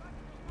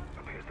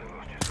 Appears they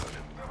lost your son.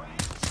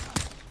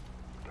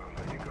 Don't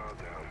let your guard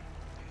down.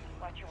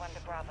 Watch your 1 to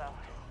Bravo.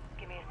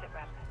 Give me a sit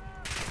rep.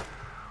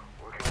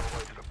 Working our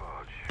way to the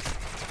barge.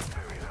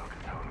 Burying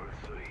Alcatala at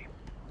sea.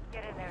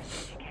 Get in there as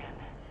soon as you can.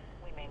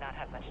 We may not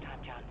have much time,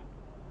 John.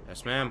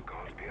 Yes, ma'am.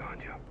 Guards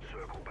behind you.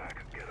 Circle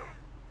back. Get them.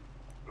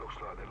 Looks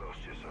like they lost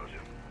you,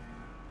 Sergeant.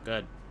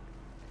 Good.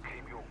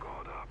 Keep your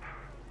guard up.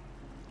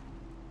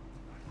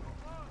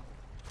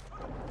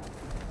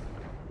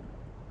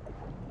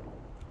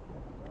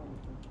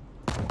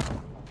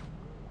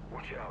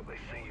 Watch out, they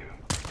see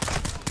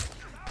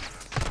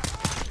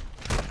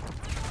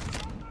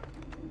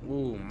you.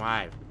 Ooh,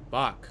 my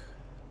fuck.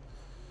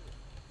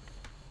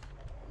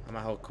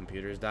 My whole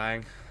computer's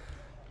dying.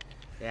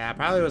 Yeah, it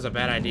probably was a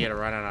bad idea to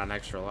run it on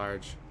extra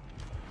large.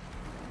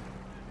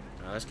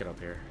 Let's get up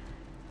here.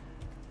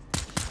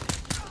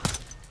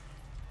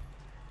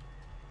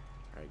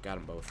 Alright, got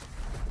them both.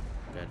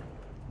 Good.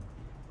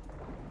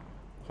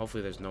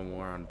 Hopefully there's no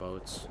more on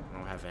boats. I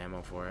don't have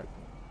ammo for it.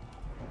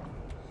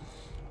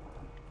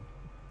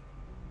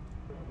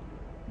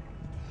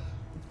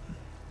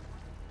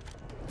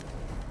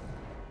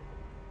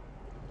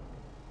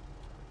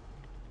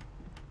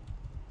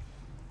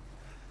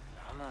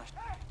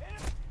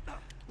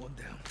 One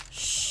down.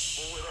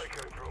 Shh. Where they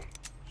came from?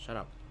 Shut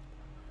up.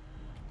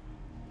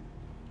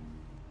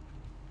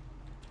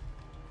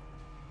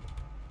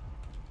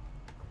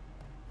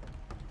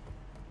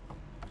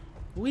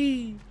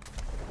 Whee!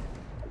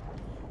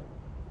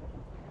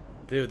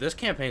 Dude, this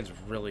campaign's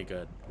really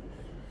good.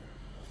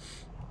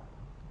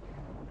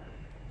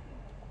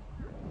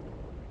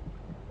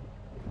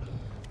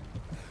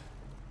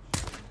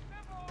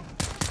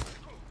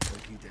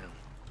 Break you down.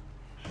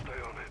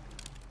 Stay on it.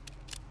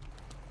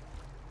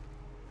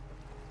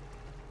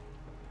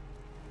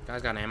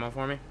 Guys got ammo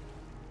for me?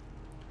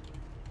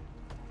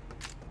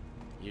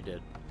 You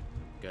did.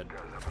 Good. Guys,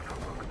 that patrol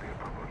boat could be a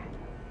problem.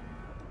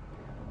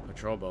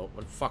 Patrol boat?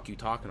 What the fuck you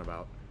talking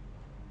about?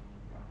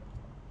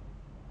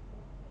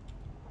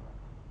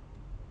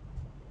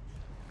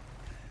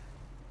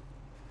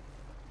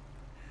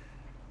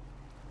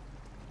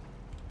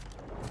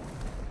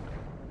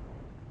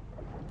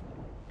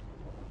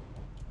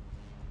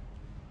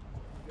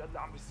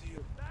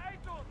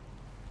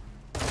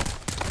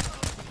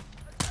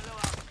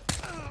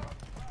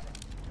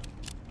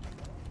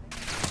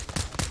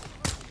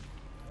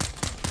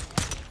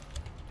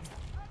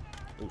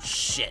 Oh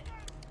shit.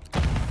 I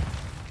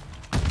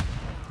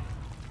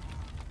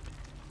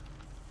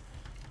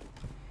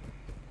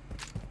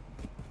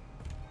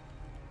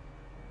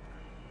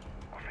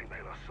think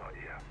they lost sight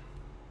here.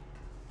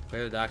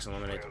 Clear the docks and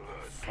eliminate.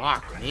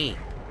 Fuck me.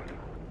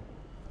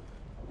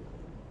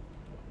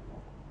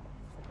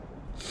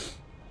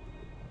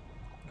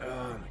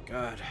 Oh my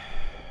god.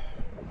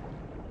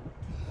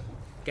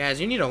 Guys,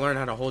 you need to learn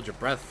how to hold your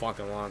breath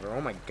fucking longer.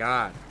 Oh my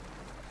god.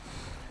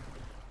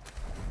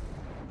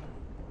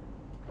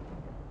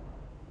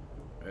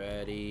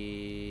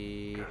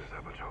 Ready. Guys,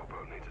 that patrol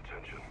boat needs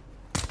attention.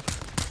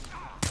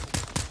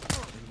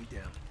 Enemy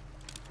down.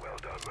 Well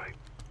done, mate.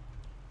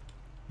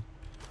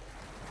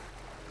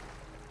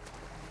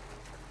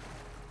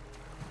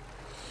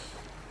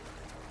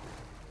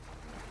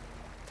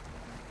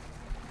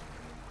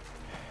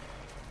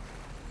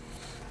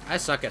 I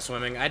suck at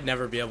swimming. I'd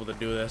never be able to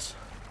do this.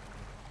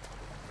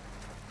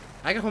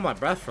 I can hold my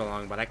breath for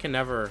long, but I can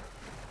never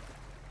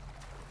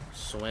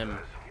swim. Guys,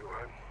 you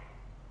alright?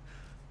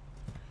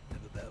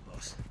 Never better,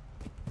 boss.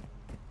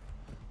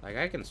 Like,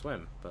 I can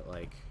swim, but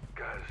like,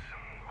 Guys,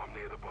 I'm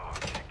near the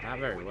barge. Get not in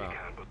very when well. You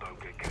can, but don't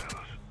get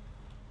careless.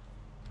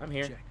 I'm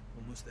here. Check.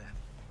 Almost there.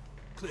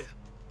 Clear.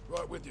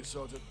 Right with you,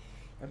 Sergeant.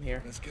 I'm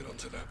here. Let's get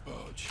onto that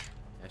barge.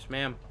 Yes,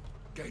 ma'am.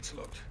 Gates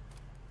locked.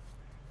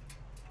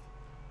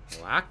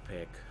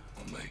 Lockpick.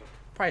 On me.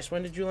 Price,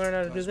 when did you learn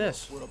how to do Laswell,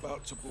 this? We're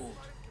about to board.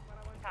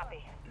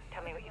 Copy.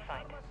 Tell me what you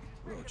find.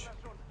 Rog,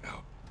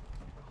 out.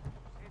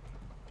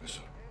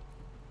 Listen.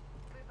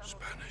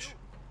 Spanish.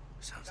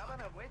 Sounds like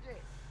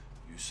it.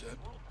 You said?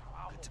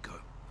 Good to go.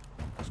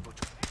 Let's go.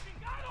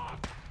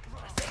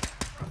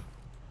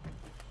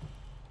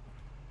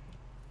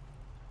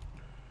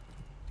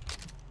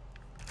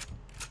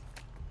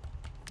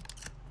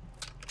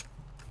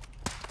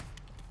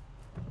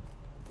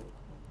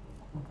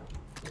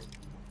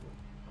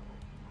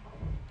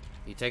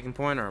 You taking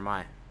point or am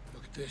I?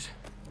 Look at this.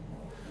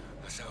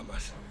 That's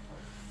Almas.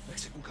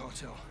 Mexican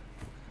cartel.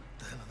 What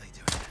the hell are they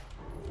doing?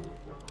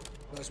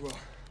 Laswell.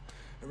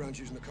 Around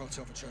using the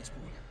cartel for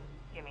transport.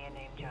 Give me a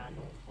name, John.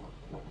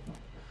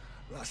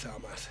 Las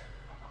Almas.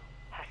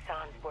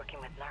 Hassan's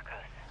working with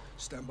narcos.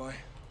 Stand by.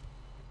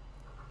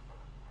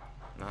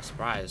 Not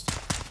surprised.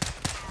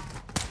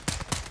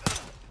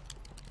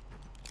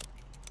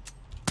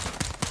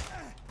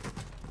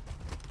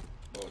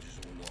 Barges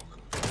all narcos.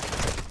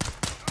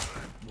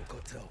 More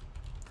cartel.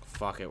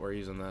 Fuck it, we're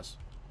using this.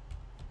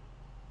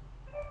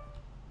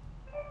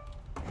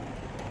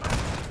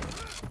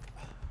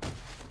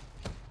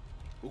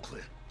 All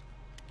clear.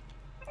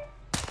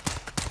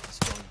 It's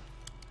fine.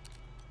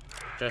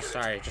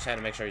 Sorry, just had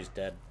to make sure he's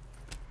dead.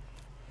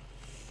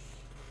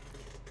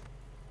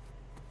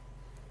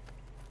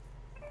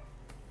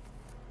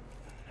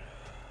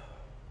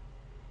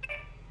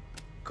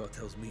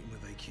 Cartel's meeting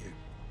with AQ.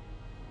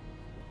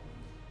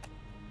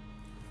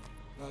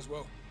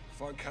 Laswell.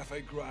 Find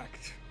Cafe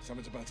Gracht.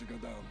 Something's about to go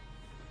down.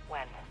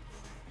 When?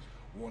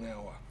 1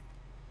 hour.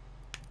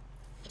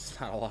 It's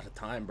not a lot of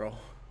time, bro.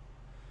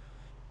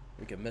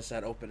 We could miss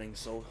that opening,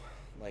 so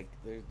like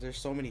there's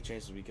so many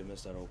chances we could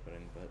miss that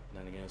opening, but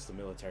then again it's the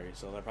military,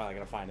 so they're probably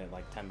gonna find it in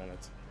like 10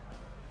 minutes.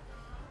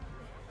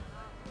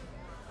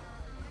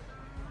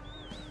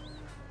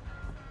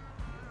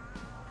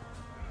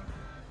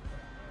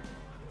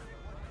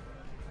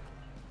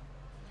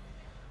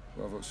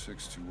 Bravo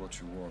 6 to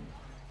what you want.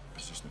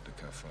 Position at the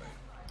cafe.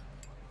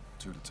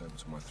 2 to 10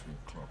 to my 3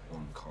 o'clock.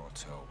 1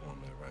 cartel, 1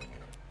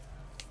 Iranian.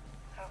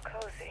 How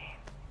cozy.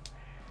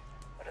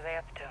 What are they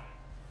up to?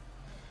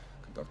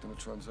 Conducting a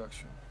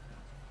transaction.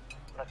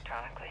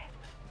 Electronically.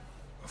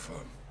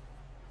 Affirm.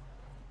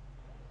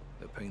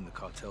 They're paying the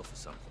cartel for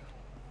something.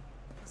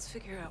 Let's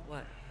figure out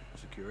what.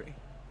 Security?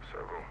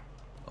 Several.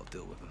 I'll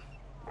deal with them.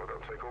 Well,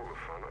 don't take all the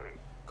fun, eh?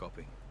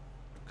 Copy.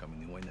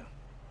 Coming your way now.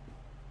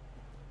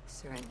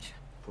 Syringe.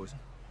 Poison?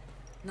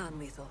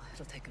 Non-lethal.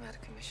 It'll take him out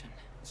of commission.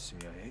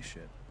 CIA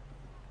shit.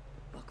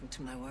 Welcome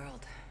to my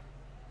world.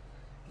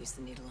 Use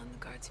the needle on the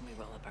guards and we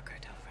roll up our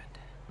cartel friend.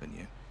 And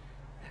you?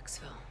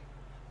 Exfil.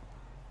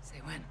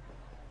 Say when.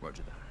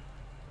 Roger that.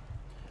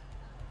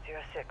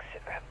 06,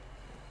 sit rep.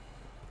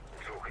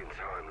 Talking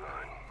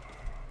timeline.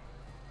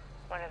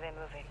 When are they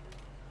moving?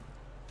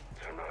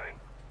 Tonight.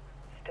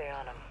 Stay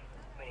on them.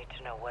 We need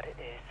to know what it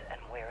is and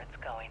where it's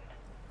going.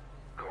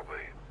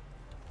 Copy.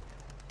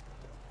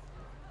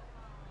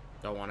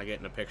 Don't want to get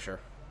in a picture.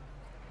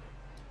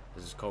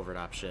 This is covert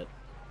op shit.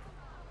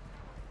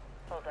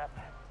 Hold up.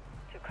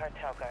 2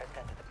 cartel guards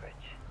under the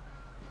bridge.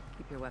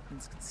 Keep your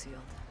weapons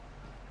concealed.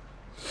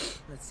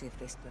 Let's see if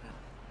they split up.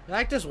 You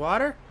like this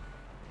water?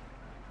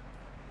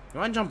 You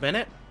want to jump in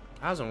it?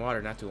 I was in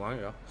water not too long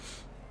ago.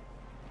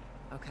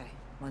 Okay,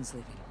 one's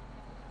leaving.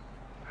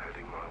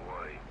 Heading my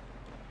way.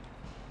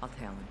 I'll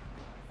tail him.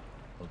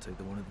 I'll take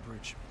the one at the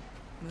bridge.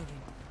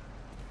 Moving.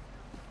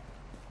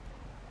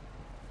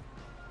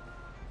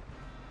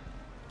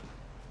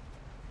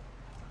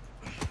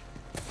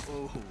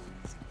 Oh,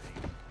 easy,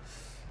 mate.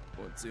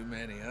 One too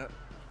many, huh?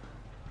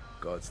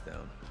 Guards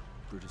down.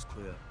 Bridge is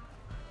clear.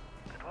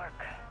 Good work.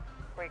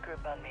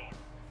 Regroup on me.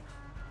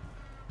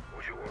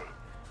 What you want?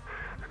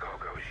 The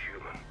cargo is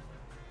human.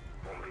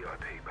 1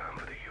 VIP bound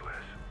for the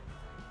US.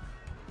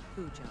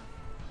 Who, John?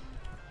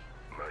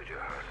 Major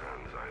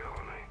Hassan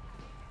Zayani.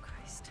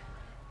 Christ.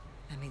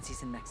 That means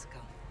he's in Mexico.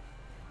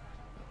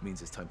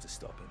 Means it's time to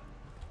stop him.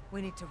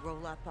 We need to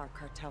roll up our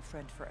cartel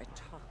friend for a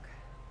talk.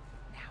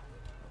 Now.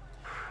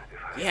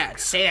 Yeah,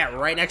 say that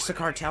right next to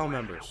cartel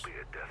members. Be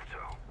a death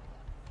toll.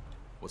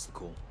 What's the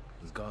call?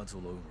 There's guards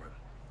all over him.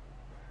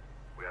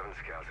 We haven't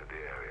scouted the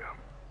area.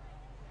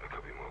 There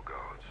could be more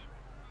guards.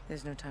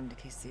 There's no time to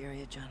case the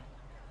area, John.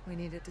 We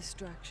need a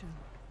distraction.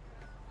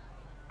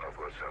 I've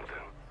got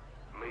something.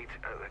 Meet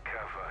at the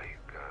cafe,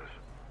 guys.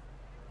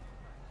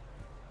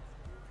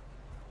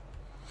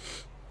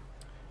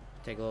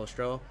 Take a little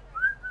stroll.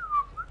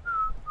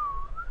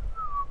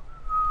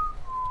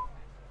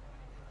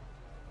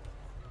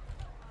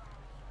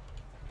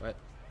 What?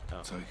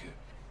 Oh. Take it.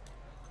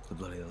 The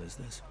bloody hell is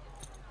this?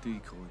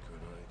 Decoy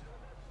grenade.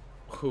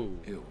 Cool.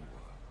 It'll work.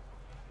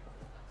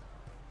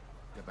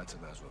 Get back to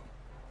Laswell.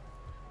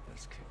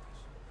 Let's kick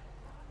this.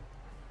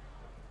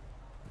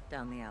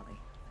 Down the alley.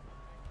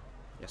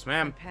 Yes,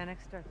 ma'am. Panic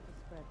starts to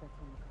spread. That's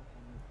when the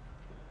cartel moves.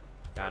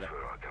 Got it. That's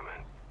where I come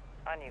in.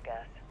 On you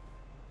guys.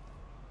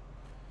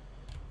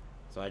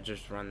 So I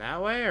just run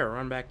that way or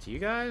run back to you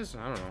guys?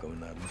 I don't know. Going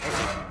that way.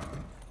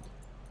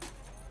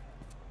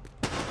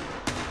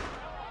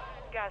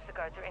 Guys, the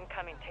guards are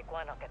incoming. Take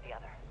one, I'll get the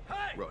other.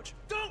 Hey! Rog.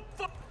 Don't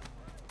fuck!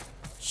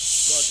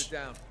 Guards are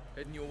down.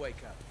 Heading your way,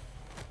 Cap.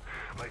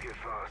 Make it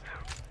fast.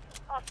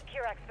 I'll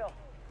secure Exfil.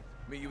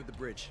 Meet you at the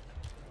bridge.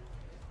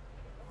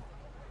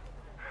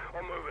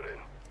 I'm moving in.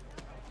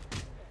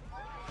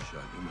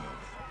 Shut your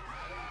mouth.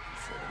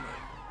 Follow me.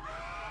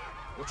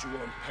 What you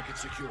want? Package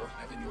secure.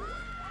 Heading your way.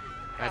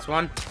 That's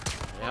one.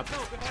 Yep.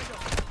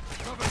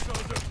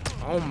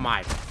 Oh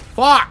my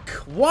fuck!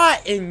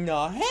 What in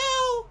the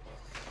hell?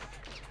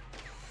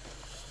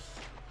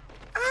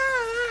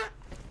 Ah!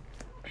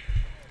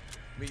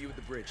 Meet you at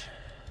the bridge.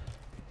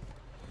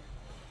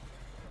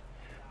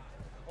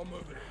 I'm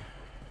moving in.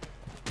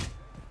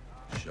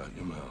 Shut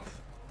your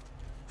mouth.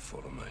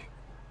 Follow me.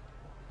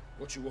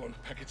 What you want?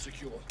 Package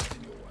secure.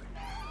 Heading your way.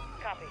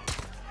 Copy.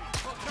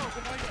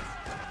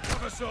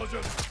 Cover,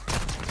 Sergeant.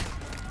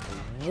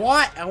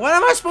 What? What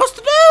am I supposed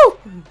to do?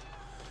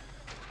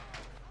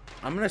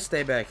 I'm gonna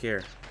stay back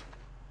here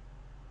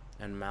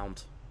and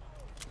mount.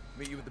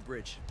 Meet you at the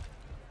bridge.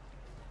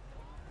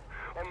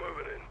 I'm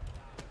moving in.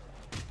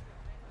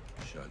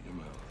 Shut your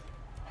mouth.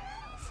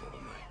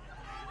 Follow me.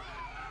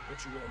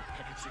 What you want?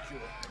 Package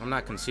secure. I'm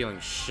not concealing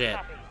shit.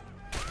 Copy.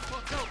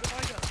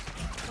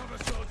 Cover,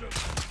 Sergeant.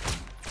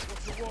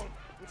 What you want?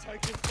 We're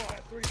taking fire.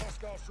 3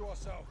 hostiles to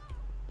ourselves.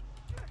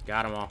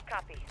 Got them all.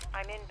 Copy.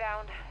 I'm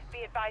inbound.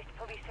 Be advised,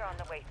 police are on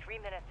the way. 3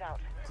 minutes out.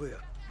 Clear.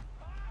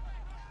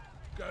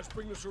 Guys,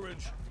 bring the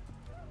syringe.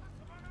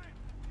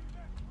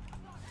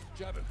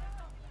 Jab him.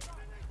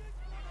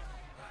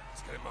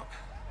 Let's get him up.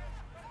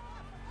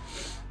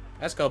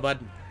 Let's go, bud.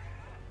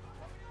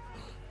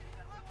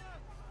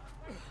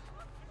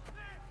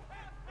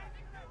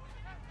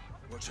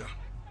 Watch out.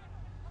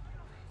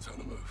 It's on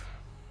the move.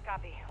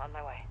 Copy. On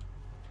my way.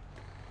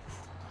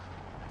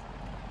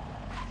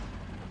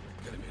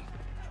 Get him in.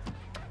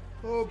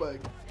 Oh my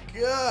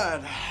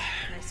god.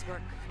 Nice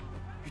work.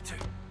 You too.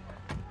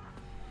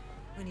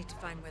 We need to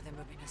find where they're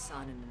moving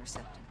Hassan and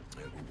intercept him.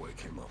 Yeah, we'll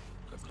wake him up.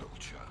 Have a little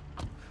chat.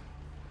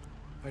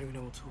 Why do we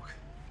know we'll talk?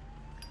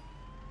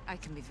 I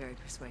can be very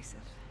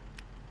persuasive.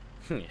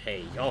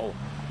 Hey, yo.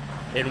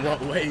 In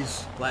what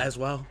ways,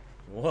 Laswell?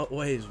 What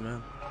ways,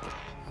 man?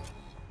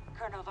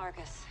 Colonel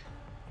Vargas.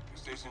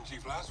 Station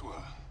Chief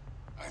Laswell.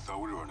 I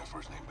thought we were on a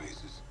first-name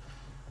basis.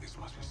 This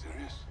must be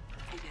serious.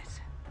 It is.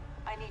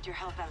 I need your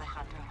help,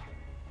 Alejandro.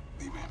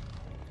 Dime.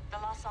 The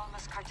Los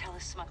Alamos cartel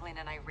is smuggling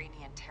an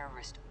Iranian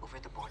terrorist over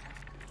the border.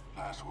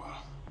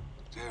 Laswell.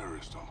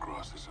 Terrorists don't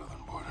cross the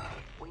southern border.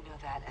 We know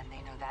that, and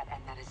they know that,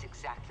 and that is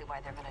exactly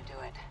why they're gonna do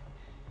it.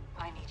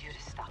 I need you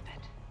to stop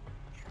it.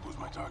 Who's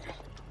my target?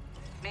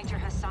 Major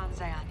Hassan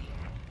Zayani.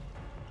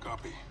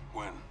 Copy.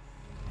 When?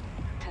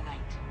 Tonight.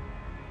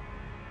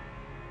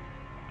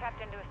 Tapped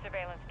into a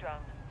surveillance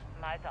drone.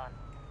 Eyes on.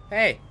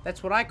 Hey,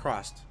 that's what I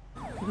crossed.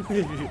 Got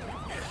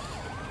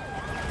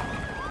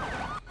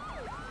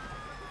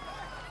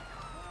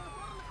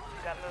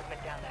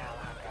movement down there,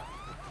 Alejandro.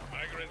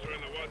 Migrants are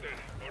in the water.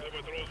 Border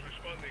patrol's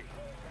responding.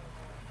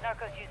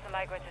 Narcos use the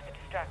migrants as a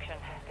distraction.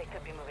 They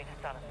could be moving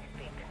Hassan as we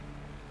speak.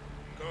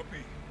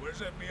 Copy.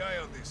 Where's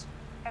FBI on this?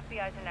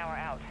 FBI's an hour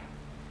out.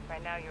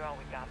 Right now, you're all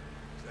we got.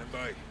 Stand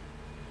by.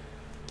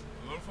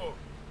 Rodolfo,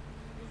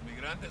 los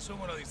migrantes son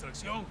una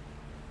distracción.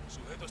 El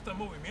sujeto está en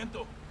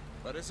movimiento.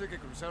 Parece que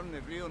cruzaron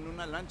el río en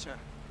una lancha.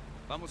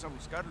 Vamos a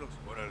buscarlos.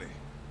 Órale.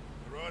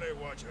 Rote,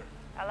 Watcher.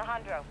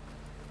 Alejandro,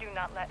 do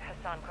not let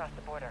Hassan cross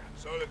the border.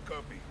 Solid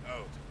copy.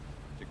 Out.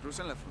 Si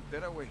cruzan la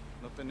frontera, güey,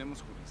 no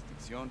tenemos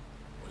jurisdicción.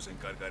 Nos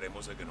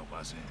encargaremos de que no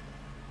pase.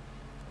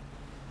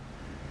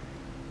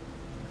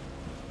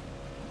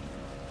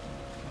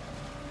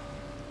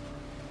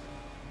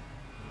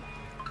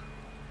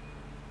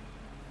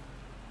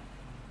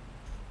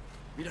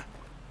 Mira,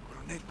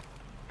 coronel.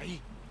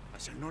 Ahí,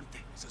 hacia el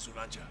norte. Esa es su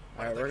lancha.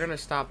 Alright, we're gonna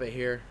stop it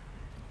here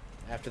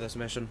after this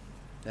mission.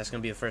 That's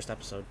gonna be the first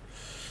episode.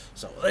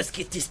 So let's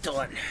get this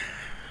done.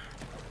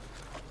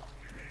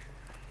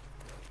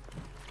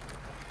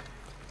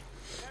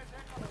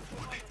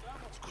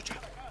 Escucha.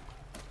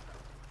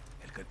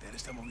 El cartel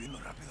está moviendo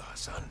rápido a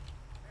Hassan.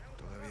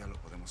 Todavía lo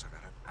podemos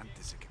agarrar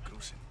antes de que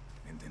crucen.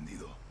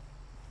 Entendido.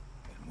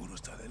 El muro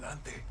está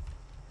adelante.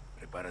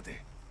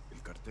 Prepárate.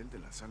 El cartel de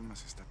las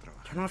almas está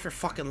trabajando. Turn off your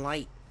fucking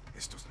light.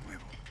 Esto es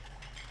nuevo.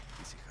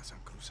 ¿Y si Hassan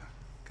cruza?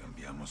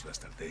 Cambiamos la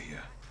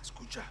estrategia.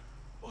 Escucha.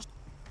 Vos.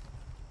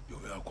 Yo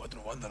veo a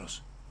 4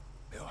 vándalos.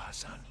 Veo a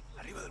Hassan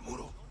arriba del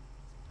muro.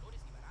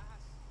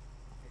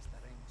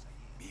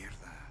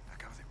 Mierda,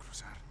 acaba de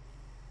cruzar.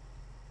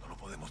 No lo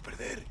podemos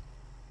perder.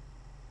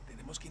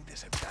 Tenemos que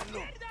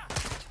interceptarlo.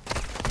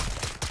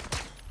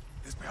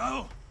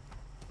 Despejado.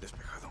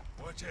 Despejado.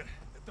 Watcher,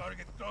 the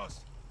target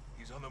crossed.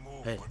 He's on the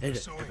move. Hey, We're hey,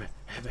 pursuing.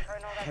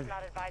 Colonel, that's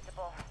not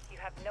advisable. You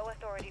have no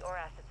authority or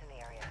assets in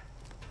the area.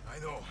 I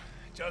know.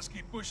 Just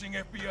keep pushing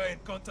FBI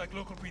and contact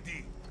local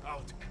PD.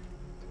 Out.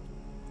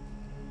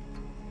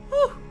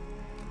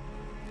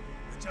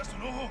 ¿Echaste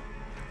un ojo?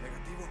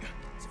 Negativo.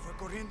 Se fue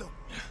corriendo.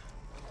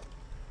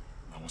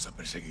 Vamos a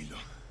perseguirlo.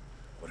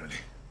 Órale.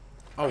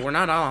 Oh, we're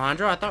not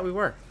Alejandro? I thought we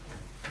were.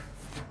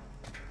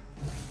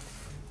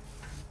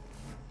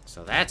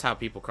 So that's how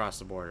people cross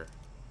the border.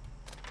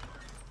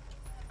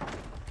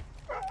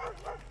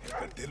 El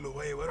cartel lo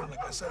va a llevar a una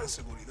casa de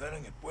seguridad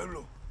en el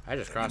pueblo. I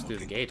just crossed through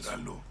the gates.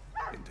 Encontrarlo.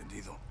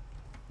 Entendido.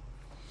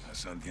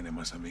 Hassan tiene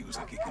más amigos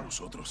aquí que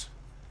nosotros.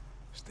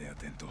 Esté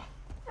atento.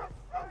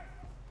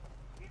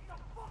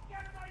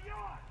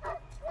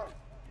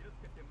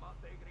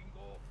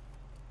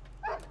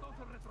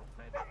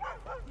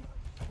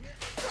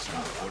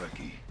 Hassan por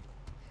aquí.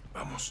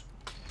 Vamos.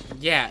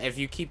 Yeah, if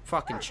you keep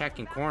fucking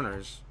checking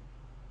corners.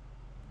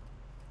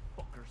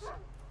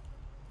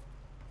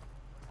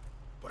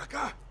 Por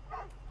acá.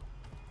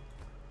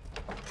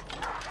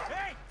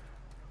 Hey!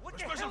 What the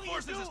Special hell are you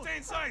forces doing? stay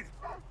inside.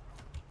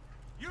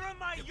 You're in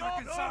my Get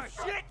yard! back Oh,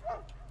 inside. shit!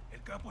 El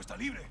campo está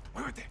libre.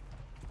 Muévete.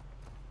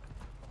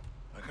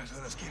 La casa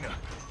de la esquina.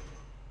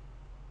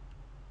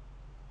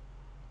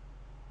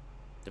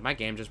 Did my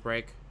game just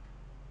break?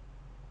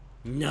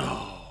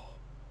 No.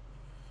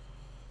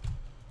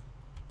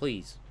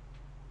 Please.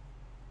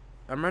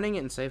 I'm running it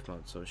in safe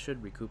mode, so it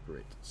should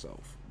recuperate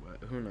itself,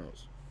 but who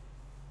knows?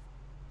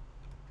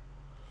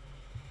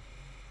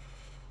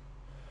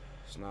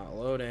 It's not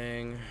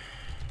loading.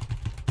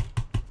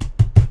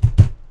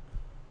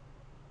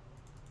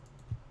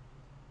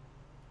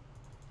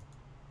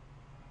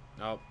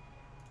 Nope.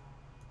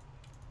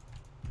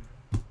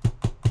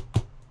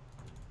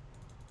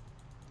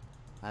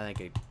 I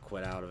think it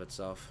quit out of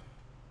itself.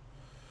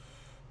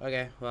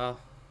 Okay,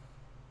 well,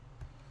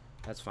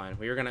 that's fine.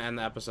 We were gonna end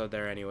the episode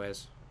there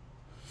anyways.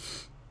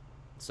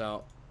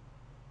 So,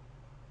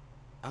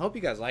 I hope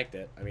you guys liked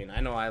it. I mean, I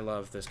know I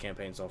love this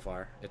campaign so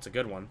far. It's a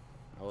good one.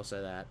 I will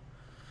say that.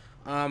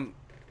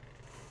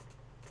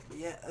 But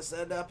yeah, that's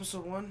the end of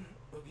episode 1.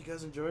 Hope you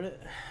guys enjoyed it.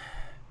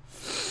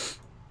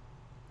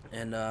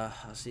 And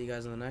I'll see you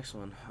guys in the next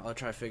one. I'll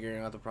try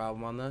figuring out the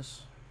problem on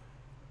this.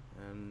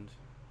 And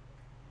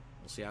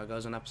we'll see how it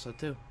goes in episode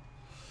 2.